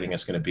exciting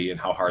it's going to be and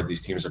how hard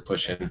these teams are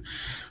pushing.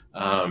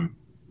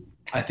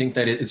 I think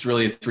that it's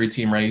really a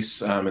 3-team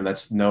race, and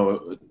that's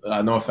no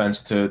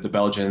offense to the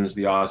Belgians,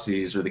 the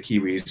Aussies, or the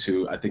Kiwis,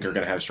 who I think are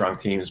going to have strong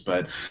teams.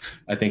 But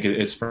I think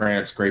it's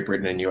France, Great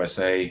Britain, and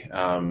USA,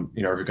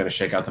 who are going to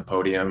shake out the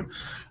podium.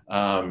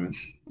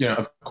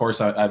 Of course,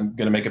 I'm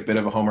going to make a bit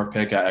of a homer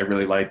pick. I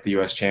really like the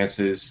U.S.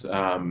 chances.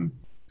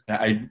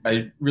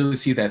 I really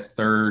see that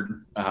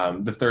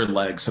the third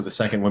leg, so the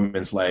second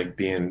women's leg,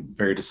 being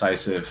very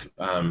decisive.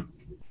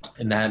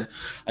 And that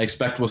I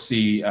expect we'll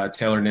see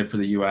Taylor Knibb for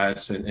the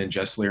U.S. and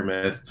Jess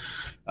Learmouth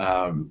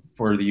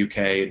for the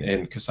U.K.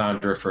 and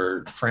Cassandra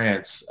for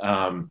France.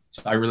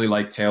 So I really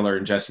like Taylor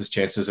and Jess's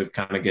chances of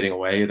kind of getting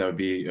away. That would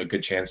be a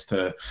good chance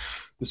to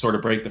sort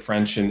of break the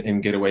French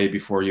and get away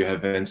before you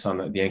have Vince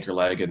on the anchor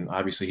leg. And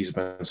obviously he's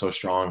been so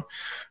strong.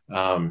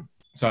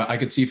 So I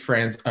could see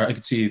France, or I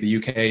could see the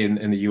U.K.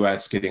 and the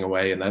U.S. getting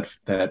away in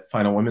that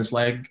final women's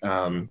leg.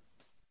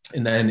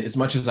 And then as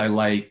much as I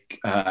like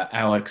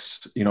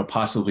Alex,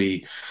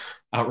 possibly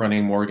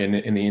outrunning Morgan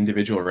in the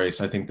individual race,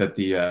 I think that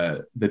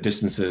the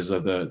distances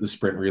of the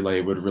sprint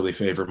relay would really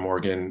favor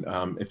Morgan.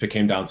 If it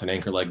came down to an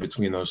anchor leg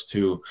between those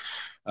two,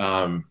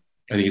 I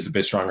think he's a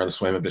bit stronger on the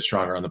swim, a bit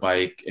stronger on the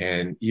bike,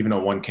 and even a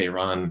 1K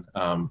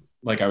run,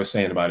 like I was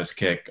saying about his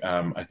kick,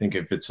 I think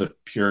if it's a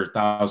pure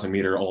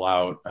 1,000-meter all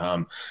out,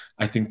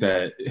 I think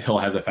that he'll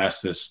have the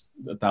fastest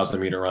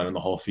 1,000-meter run in the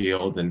whole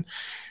field.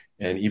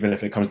 And even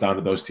if it comes down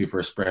to those two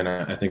for a sprint,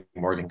 I think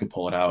Morgan could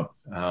pull it out.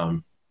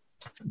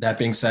 That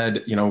being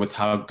said, with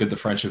how good the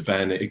French have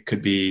been, it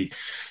could be,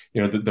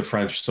 the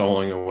French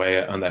soloing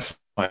away on that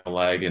final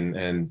leg.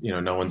 And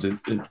no one's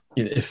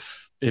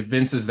if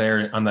Vince is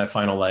there on that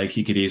final leg,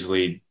 he could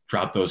easily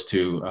drop those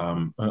two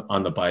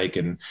on the bike.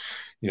 And,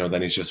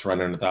 then he's just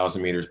running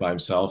 1,000 meters by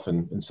himself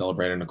and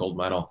celebrating a gold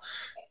medal.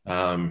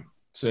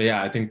 So,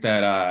 yeah, I think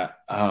that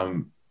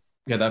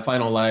that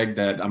final leg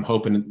that I'm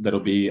hoping that'll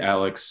be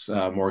Alex,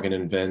 Morgan,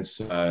 and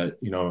Vince.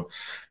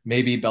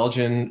 Maybe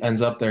Belgium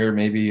ends up there.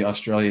 Maybe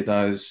Australia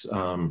does.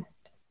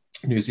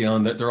 New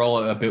Zealand, they're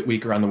all a bit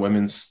weaker on the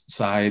women's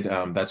side.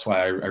 That's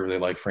why I really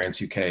like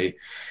France, UK,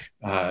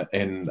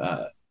 and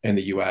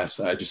the US.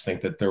 I just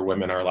think that their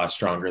women are a lot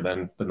stronger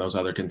than those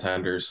other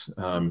contenders.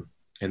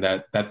 And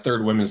that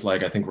third women's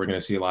leg, I think we're going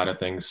to see a lot of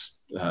things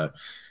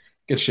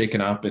get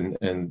shaken up,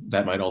 and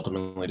that might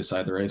ultimately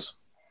decide the race.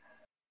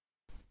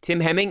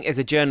 Tim Hemming is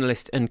a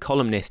journalist and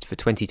columnist for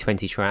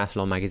 2020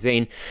 Triathlon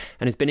magazine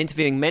and has been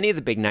interviewing many of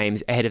the big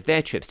names ahead of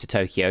their trips to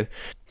Tokyo.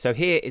 So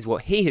here is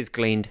what he has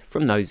gleaned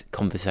from those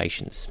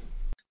conversations.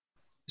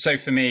 So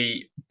for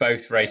me,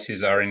 both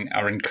races are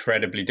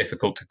incredibly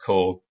difficult to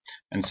call.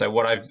 And so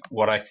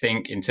what I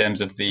think in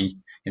terms of the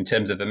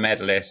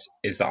medalists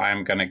is that I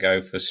am going to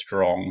go for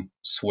strong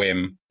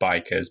swim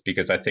bikers,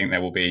 because I think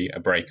there will be a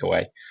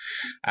breakaway.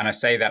 And I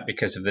say that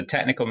because of the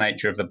technical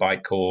nature of the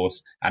bike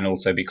course, and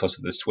also because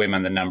of the swim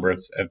and the number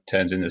of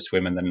turns in the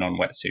swim and the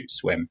non-wetsuit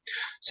swim.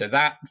 So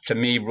that, to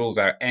me, rules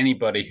out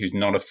anybody who's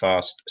not a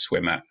fast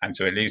swimmer. And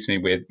so it leaves me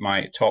with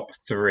my top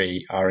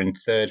three are in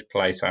third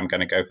place. I'm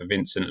going to go for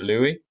Vincent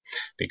Luis,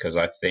 because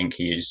I think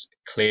he has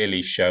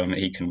clearly shown that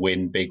he can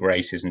win big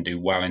races and do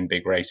well in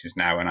big races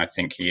now. And I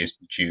think he is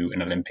due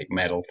an Olympic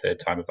medal, third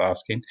time of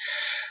asking.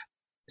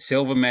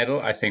 Silver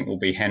medal, I think, will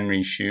be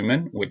Henry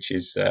Schumann, which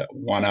is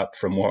one up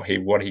from what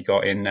he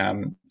got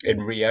in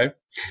Rio.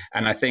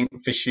 And I think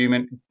for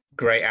Schumann,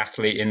 great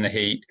athlete in the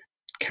heat,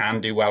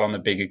 can do well on the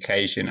big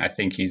occasion. I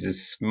think he's a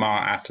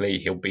smart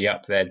athlete. He'll be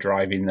up there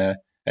driving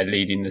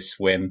leading the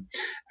swim.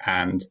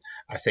 And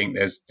I think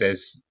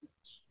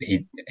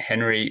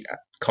Henry,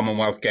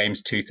 Commonwealth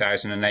Games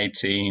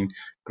 2018,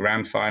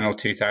 Grand Final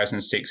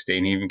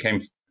 2016, he even came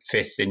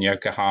fifth in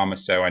Yokohama.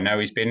 So I know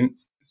he's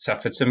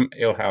suffered some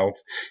ill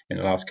health in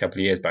the last couple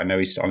of years, but I know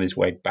he's on his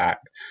way back.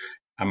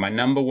 And my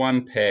number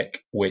one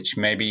pick, which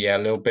may be a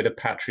little bit of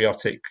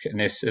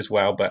patrioticness as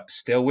well, but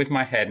still with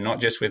my head,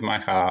 not just with my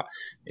heart,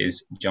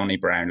 is Johnny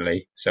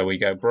Brownlee. So we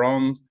go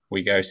bronze,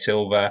 we go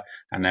silver,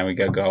 and then we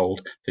go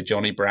gold for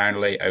Johnny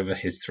Brownlee over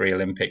his 3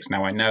 Olympics.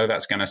 Now, I know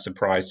that's going to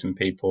surprise some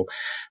people.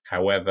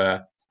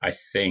 However, I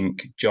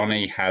think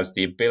Johnny has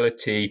the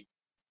ability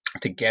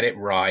to get it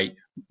right.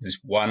 There's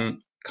one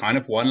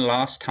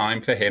last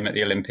time for him at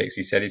the Olympics.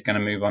 He said he's going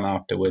to move on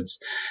afterwards.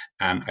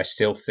 And I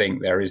still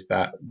think there is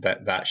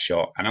that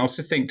shot. And I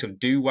also think to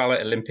do well at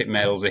Olympic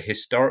medals,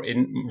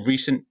 in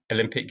recent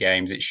Olympic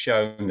Games, it's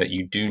shown that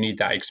you do need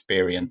that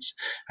experience.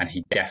 And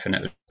he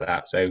definitely has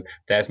that. So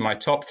there's my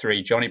top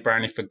 3, Johnny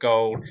Brownlee for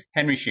gold,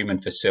 Henry Schumann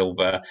for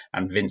silver,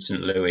 and Vincent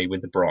Luis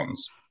with the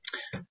bronze.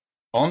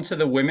 On to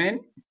the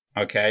women.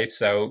 Okay,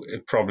 so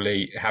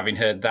probably having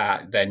heard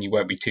that, then you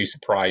won't be too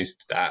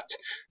surprised that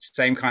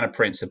same kind of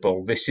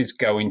principle. This is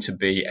going to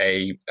be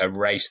a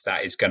race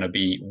that is going to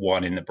be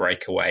won in the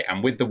breakaway.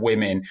 And with the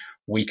women,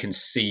 we can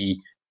see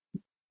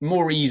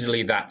more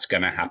easily that's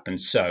going to happen.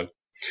 So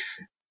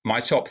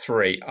my top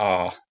three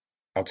are,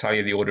 I'll tell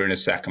you the order in a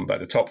second, but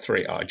the top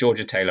three are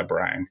Georgia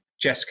Taylor-Brown,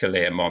 Jessica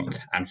Learmonth,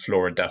 and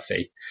Flora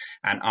Duffy.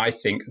 And I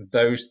think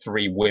those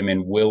three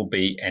women will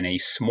be in a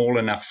small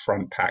enough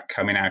front pack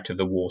coming out of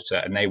the water,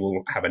 and they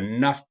will have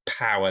enough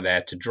power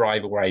there to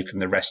drive away from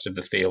the rest of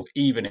the field,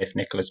 even if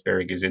Nicola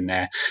Spirig is in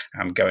there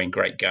and going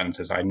great guns,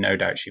 as I no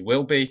doubt she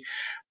will be.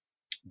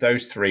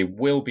 Those three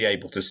will be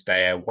able to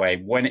stay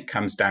away. When it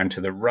comes down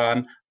to the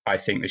run, I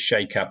think the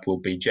shake-up will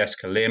be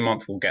Jessica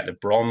Learmonth will get the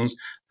bronze,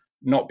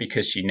 not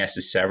because she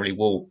necessarily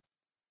will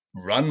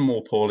run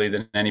more poorly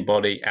than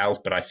anybody else,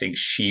 but I think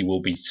she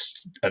will be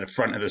at the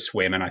front of the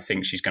swim, and I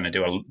think she's going to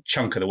do a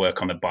chunk of the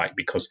work on the bike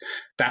because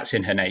that's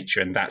in her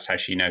nature and that's how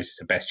she knows it's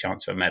the best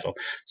chance for a medal.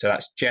 So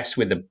that's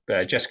Jessica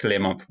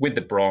Learmonth with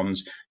the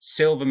bronze.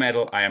 Silver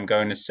medal, I am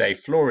going to say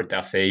Flora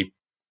Duffy,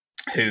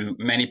 who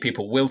many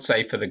people will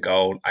say for the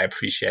gold. I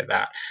appreciate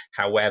that.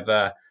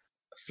 However,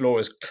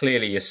 Flora's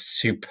clearly a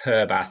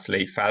superb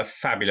athlete,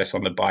 fabulous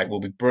on the bike,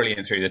 will be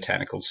brilliant through the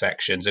technical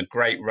sections, a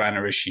great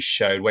runner as she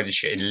showed. Where did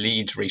she in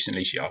Leeds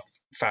recently? She had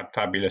a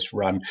fabulous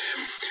run.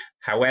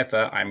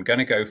 However, I'm going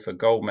to go for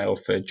gold medal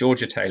for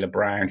Georgia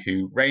Taylor-Brown,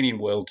 who reigning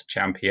world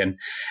champion.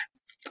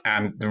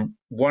 And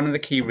one of the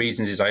key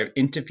reasons is I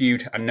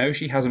interviewed, I know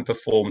she hasn't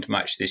performed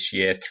much this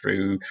year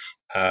through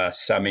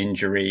some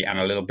injury and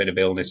a little bit of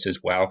illness as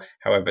well.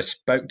 However,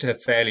 spoke to her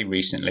fairly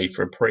recently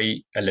for a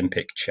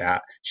pre-Olympic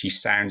chat. She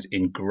sounds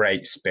in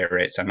great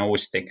spirits, and I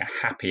always think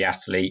a happy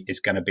athlete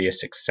is going to be a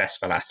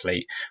successful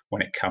athlete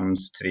when it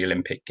comes to the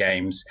Olympic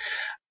Games.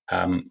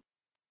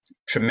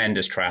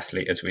 Tremendous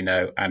triathlete, as we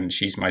know, and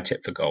she's my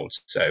tip for gold.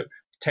 So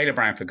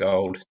Taylor-Brown for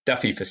gold,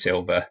 Duffy for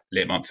silver,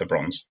 Learmonth for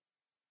bronze.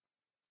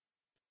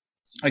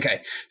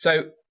 Okay,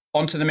 so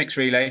on to the mixed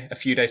relay a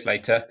few days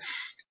later.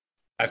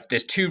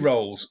 There's two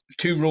rules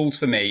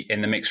for me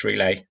in the mixed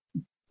relay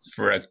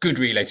for a good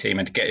relay team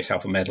and to get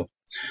yourself a medal.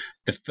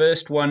 The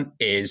first one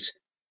is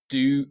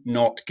do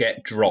not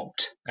get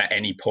dropped at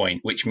any point,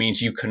 which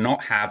means you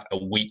cannot have a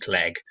weak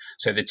leg.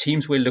 So the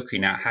teams we're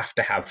looking at have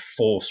to have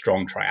 4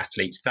 strong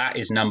triathletes. That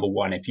is number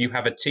one. If you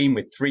have a team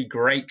with 3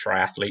 great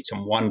triathletes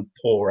and 1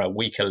 poorer,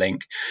 weaker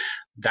link,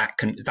 that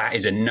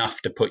is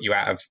enough to put you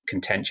out of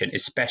contention,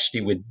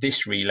 especially with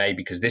this relay,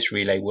 because this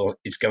relay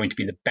is going to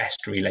be the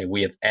best relay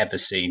we have ever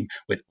seen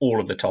with all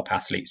of the top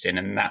athletes in.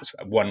 And that's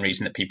one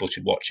reason that people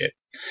should watch it.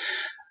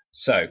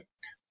 So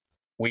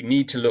we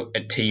need to look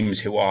at teams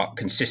who are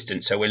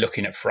consistent. So we're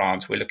looking at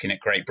France, we're looking at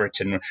Great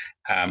Britain,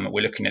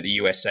 we're looking at the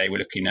USA, we're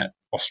looking at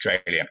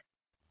Australia.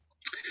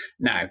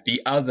 Now,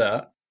 the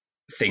other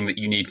thing that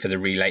you need for the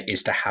relay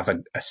is to have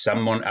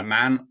a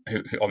man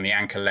who on the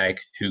anchor leg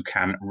who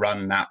can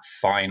run that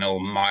final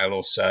mile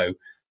or so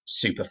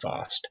super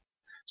fast.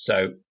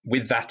 So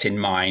with that in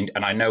mind,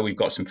 and I know we've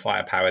got some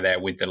firepower there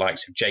with the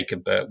likes of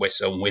Jacob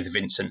Birtwistle, with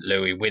Vincent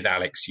Louis, with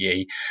Alex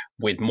Yee,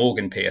 with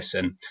Morgan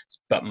Pearson.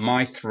 But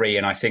my 3,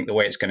 and I think the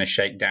way it's going to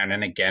shake down,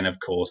 and again, of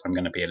course, I'm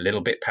going to be a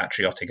little bit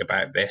patriotic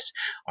about this.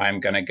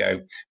 I'm going to go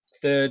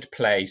 3rd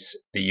place,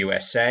 the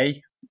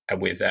USA,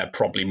 with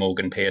probably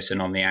Morgan Pearson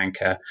on the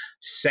anchor.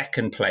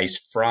 2nd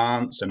place,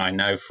 France, and I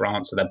know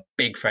France are the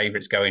big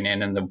favourites going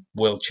in and the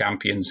world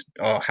champions,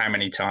 how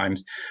many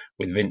times,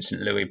 with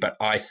Vincent Louis. But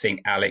I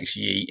think Alex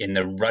Yee, in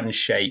the run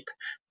shape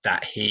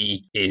that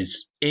he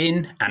is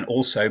in, and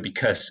also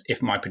because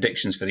if my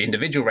predictions for the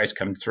individual race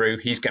come through,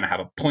 he's going to have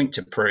a point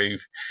to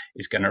prove,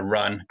 is going to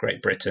run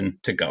Great Britain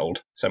to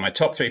gold. So my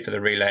top 3 for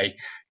the relay: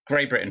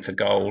 Great Britain for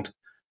gold,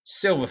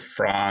 silver for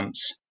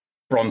France,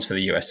 bronze for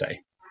the USA.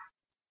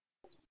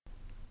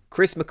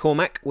 Chris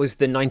McCormack was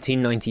the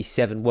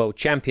 1997 world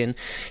champion,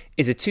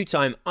 is a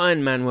 2-time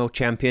Ironman world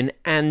champion,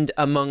 and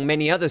among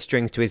many other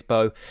strings to his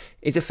bow,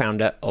 is a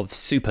founder of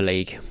Super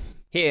League.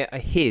 Here are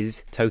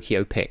his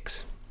Tokyo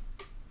picks.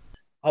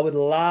 I would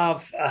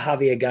love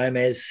Javier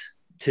Gomez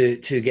to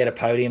get a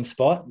podium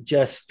spot,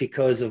 just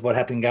because of what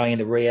happened going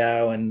into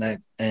Rio and the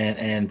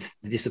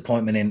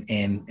disappointment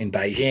in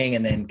Beijing,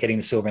 and then getting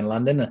the silver in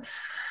London.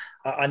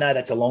 I know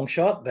that's a long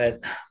shot,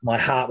 but my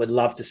heart would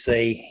love to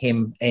see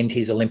him end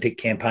his Olympic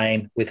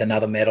campaign with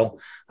another medal.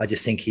 I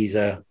just think he's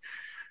a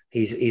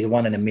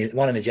one in a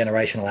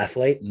generational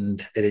athlete,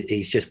 and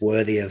he's just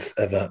worthy of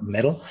a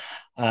medal.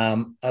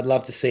 I'd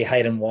love to see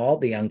Hayden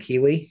Wilde, the young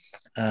Kiwi.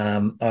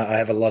 I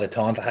have a lot of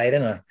time for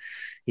Hayden.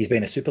 He's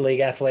been a Super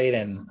League athlete,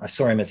 and I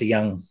saw him as a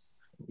young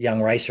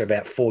racer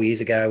about 4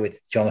 years ago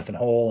with Jonathan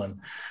Hall,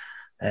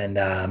 and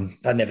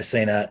I'd never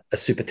seen a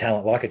super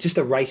talent like it, just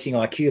a racing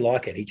IQ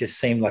like it. He just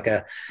seemed like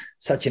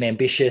such an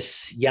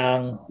ambitious,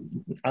 young,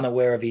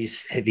 unaware of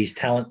his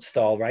talent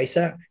style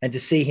racer. And to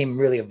see him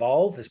really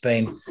evolve has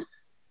been,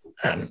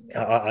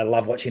 I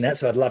love watching that.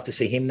 So I'd love to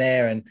see him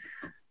there.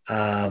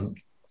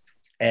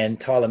 And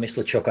Tyler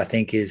Mislachuk, I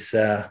think, is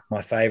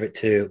my favorite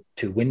to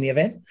win the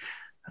event.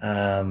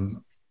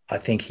 I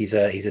think he's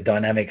a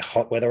dynamic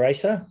hot weather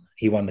racer.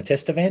 He won the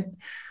test event.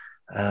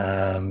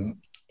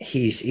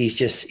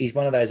 He's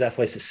one of those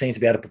athletes that seems to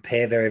be able to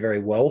prepare very, very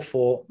well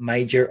for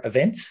major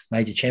events,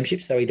 major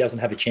championships, though he doesn't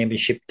have a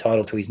championship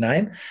title to his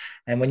name.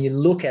 And when you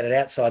look at it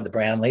outside the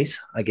Brownlees,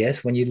 I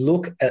guess, when you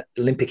look at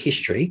Olympic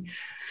history,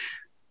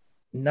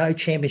 no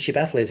championship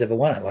athlete has ever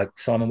won it. Like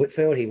Simon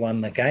Whitfield, he won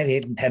the game. He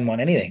hadn't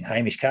won anything.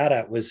 Hamish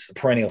Carter was a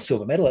perennial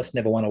silver medalist,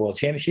 never won a world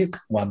championship,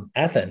 won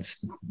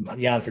Athens.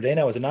 Jan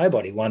Frodeno was a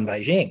nobody, won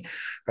Beijing,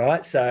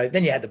 right? So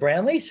then you had the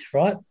Brownlees,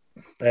 right?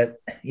 But,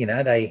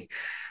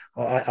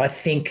 I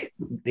think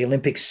the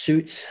Olympics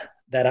suits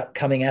that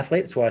upcoming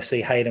athlete. That's why I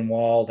see Hayden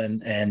Wild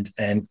and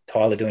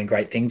Tyler doing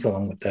great things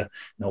along with the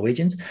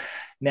Norwegians.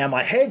 Now,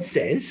 my head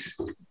says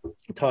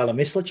Tyler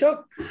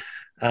Mislachuk,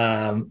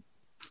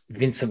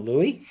 Vincent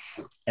Louis,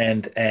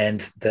 and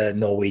the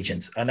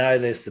Norwegians. I know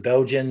there's the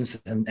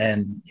Belgians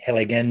and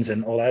Helen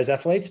and all those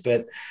athletes,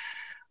 but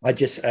I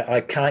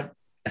can't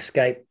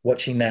escape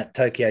watching that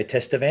Tokyo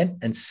test event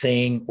and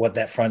seeing what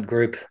that front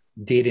group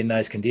did in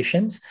those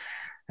conditions.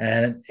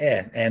 And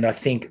I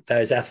think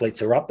those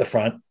athletes are up the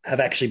front have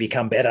actually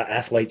become better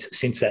athletes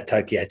since that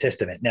Tokyo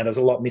test event. Now, there's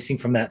a lot missing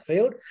from that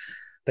field,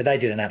 but they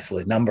did an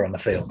absolute number on the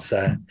field.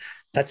 So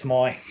that's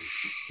my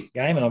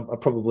game. And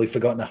I've probably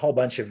forgotten a whole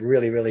bunch of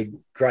really, really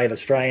great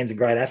Australians and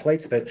great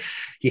athletes, but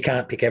you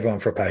can't pick everyone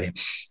for a podium.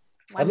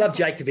 I'd love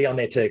Jake to be on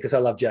there too, because I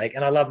love Jake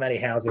and I love Matty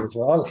Hauser as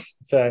well.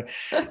 So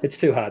it's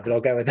too hard, but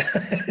I'll go with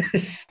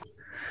that.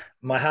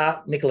 My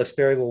heart, Nicola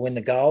Sperry will win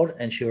the gold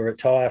and she'll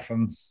retire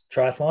from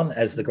triathlon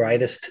as the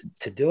greatest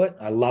to do it.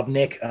 I love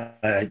Nick.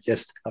 I've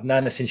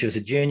known her since she was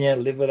a junior,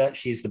 live with her.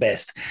 She's the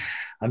best.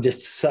 I'm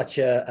just such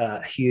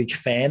a huge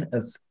fan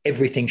of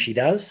everything she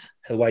does,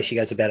 the way she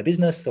goes about her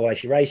business, the way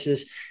she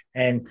races,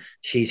 and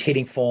she's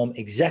hitting form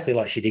exactly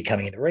like she did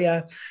coming into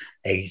Rio,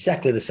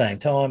 exactly the same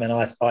time. And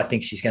I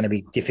think she's going to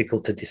be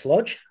difficult to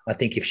dislodge. I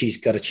think if she's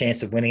got a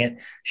chance of winning it,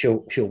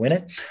 she'll win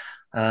it.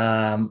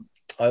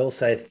 I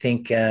also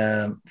think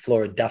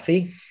Flora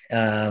Duffy,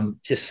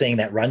 just seeing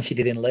that run she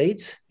did in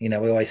Leeds, we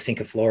always think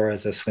of Flora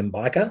as a swim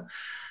biker,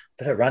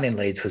 but her run in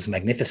Leeds was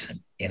magnificent,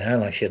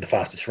 like she had the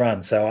fastest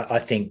run. So I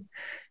think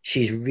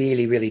she's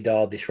really, really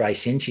dialed this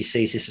race in. She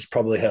sees this as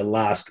probably her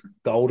last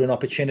golden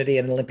opportunity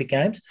at an Olympic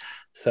Games.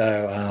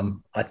 So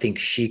I think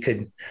she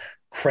could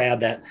crowd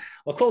that.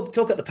 I'll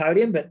talk at the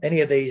podium, but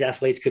any of these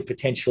athletes could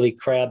potentially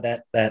crowd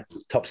that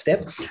top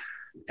step.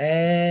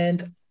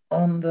 And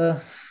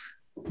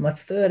my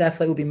third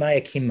athlete will be Maya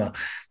Kinma.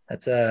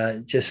 That's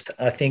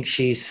I think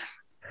she's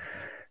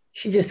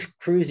just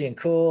cruisy and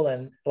cool.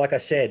 And like I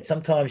said,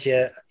 sometimes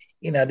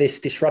this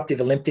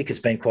disruptive Olympic has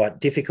been quite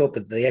difficult,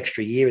 but the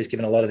extra year has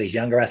given a lot of these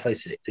younger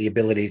athletes the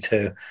ability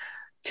to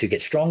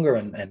get stronger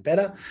and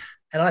better.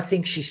 And I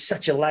think she's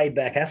such a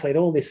laid-back athlete.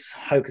 All this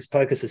hocus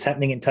pocus is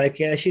happening in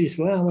Tokyo. She just,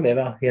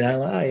 whatever,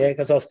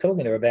 because I was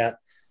talking to her about,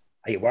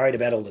 are you worried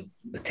about all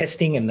the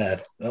testing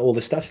and all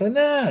the stuff? So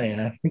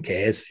no, who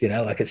cares?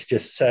 It's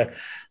just so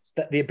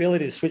the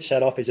ability to switch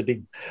that off is a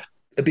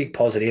big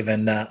positive.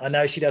 And I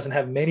know she doesn't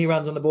have many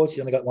runs on the board. She's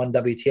only got one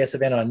WTS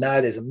event. I know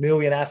there's a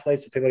million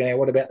athletes. People are going,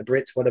 what about the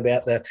Brits? What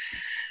about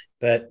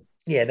but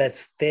yeah,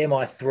 they're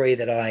my three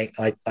that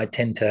I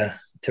tend to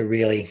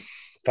really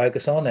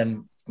focus on.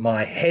 And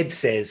my head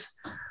says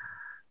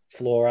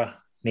Flora,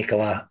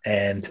 Nicola,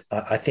 and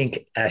I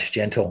think Ash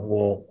Gentle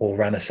will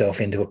run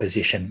herself into a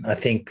position. I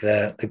think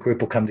the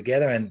group will come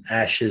together, and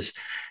Ash is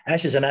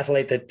an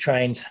athlete that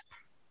trains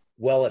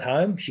well at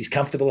home. She's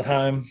comfortable at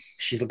home.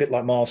 She's a bit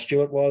like Miles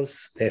Stewart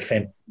was. They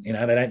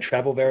don't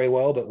travel very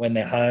well, but when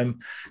they're home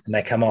and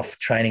they come off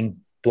training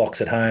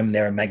blocks at home,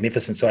 they're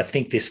magnificent. So I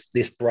think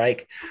this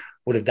break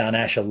would have done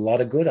Ash a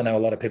lot of good. I know a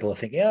lot of people are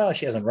thinking,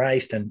 she hasn't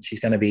raced and she's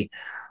going to be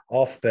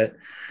off, but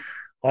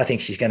I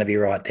think she's going to be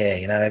right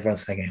there.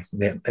 Everyone's thinking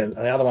the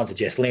other ones are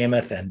Jess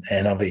Learmouth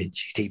and obviously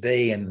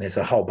GTB, and there's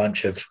a whole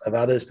bunch of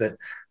others, but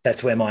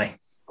that's where my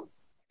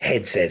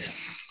head says.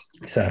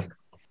 So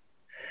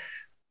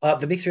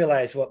the mixed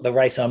relay is the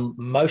race I'm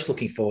most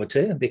looking forward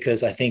to,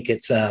 because I think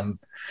it's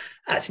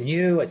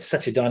new. It's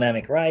such a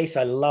dynamic race.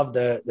 I love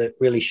the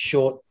really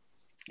short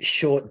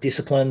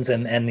disciplines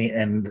and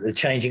the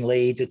changing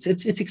leads.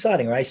 It's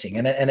exciting racing,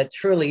 and it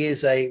truly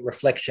is a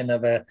reflection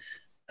of a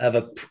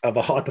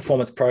high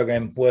performance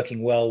program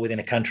working well within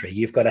a country.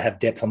 You've got to have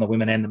depth on the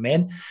women and the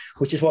men,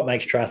 which is what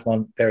makes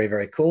triathlon very,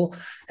 very cool.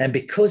 And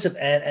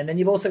and then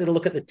you've also got to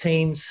look at the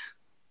teams,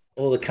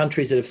 all the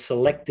countries that have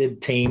selected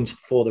teams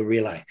for the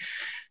relay.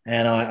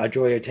 And I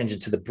draw your attention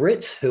to the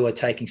Brits, who are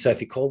taking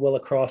Sophie Caldwell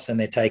across, and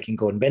they're taking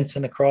Gordon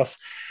Benson across,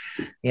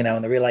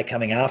 and the relay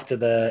coming after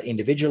the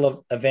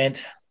individual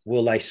event.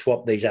 Will they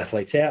swap these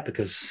athletes out?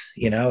 Because,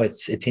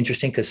 it's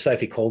interesting, because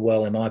Sophie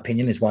Caldwell, in my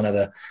opinion, is one of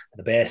the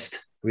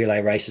best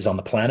relay racers on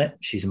the planet.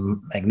 She's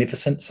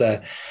magnificent.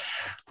 So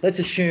let's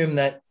assume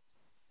that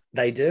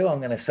they do. I'm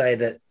going to say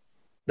that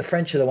the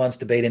French are the ones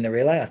to beat in the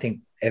relay. I think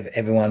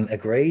everyone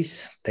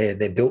agrees.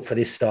 They're built for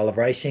this style of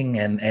racing,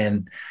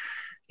 and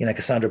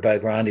Cassandra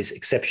Beaugrand is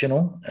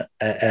exceptional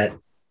at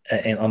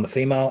on the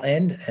female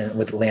end, and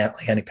with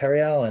Leonie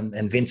Perrier,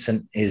 and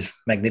Vincent is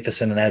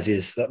magnificent, and as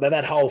is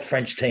that whole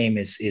French team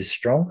is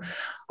strong.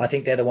 I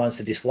think they're the ones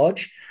to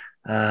dislodge.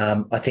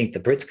 I think the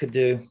Brits could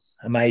do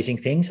amazing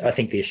things. I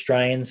think the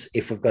Australians,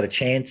 if we've got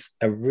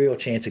a real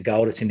chance of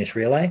gold, it's in this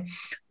relay,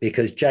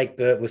 because Jake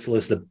Birtwistle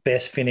is the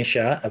best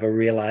finisher of a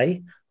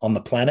relay on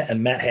the planet,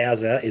 and Matt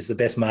Hauser is the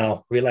best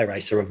male relay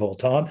racer of all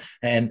time.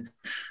 And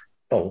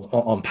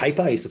on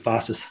paper, he's the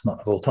fastest,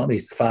 not of all time,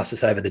 he's the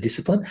fastest over the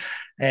discipline.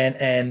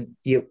 And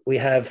we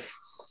have,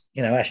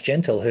 Ash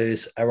Gentle,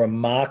 who's a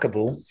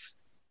remarkable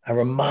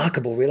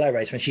relay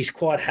racer, and she's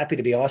quite happy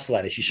to be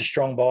isolated. She's a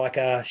strong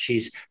biker.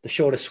 The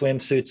shorter swim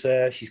suits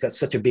her. She's got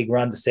such a big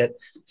run to set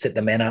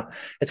the men up.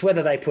 It's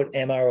whether they put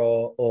Emma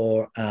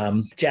or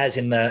Jazz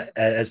in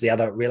as the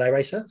other relay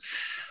racer.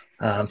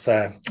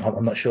 So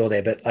I'm not sure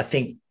there, but I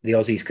think the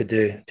Aussies could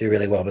do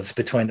really well. But it's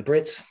between the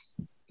Brits.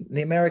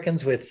 The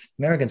Americans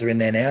are in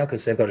there now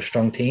because they've got a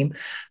strong team,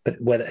 but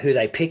who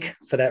they pick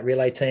for that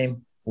relay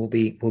team will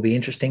be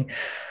interesting.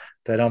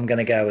 But I'm going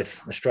to go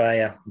with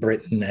Australia,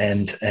 Britain,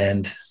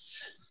 and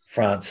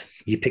France.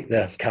 You pick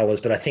the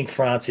colours, but I think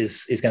France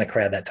is going to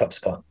crowd that top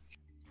spot.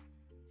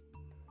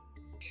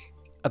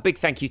 A big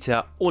thank you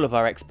to all of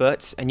our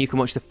experts, and you can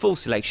watch the full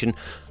selection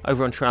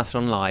over on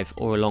Triathlon Live,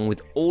 or along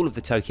with all of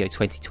the Tokyo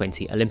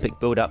 2020 Olympic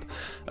build-up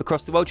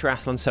across the World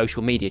Triathlon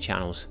social media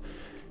channels.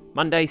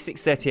 Monday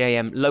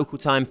 6:30am local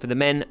time for the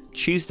men,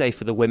 Tuesday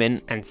for the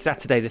women, and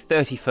Saturday the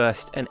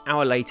 31st an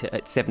hour later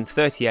at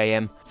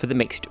 7:30am for the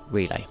mixed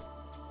relay.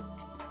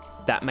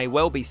 That may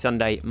well be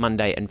Sunday,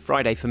 Monday and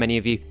Friday for many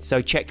of you,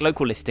 so check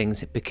local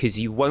listings because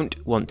you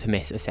won't want to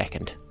miss a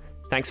second.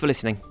 Thanks for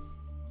listening.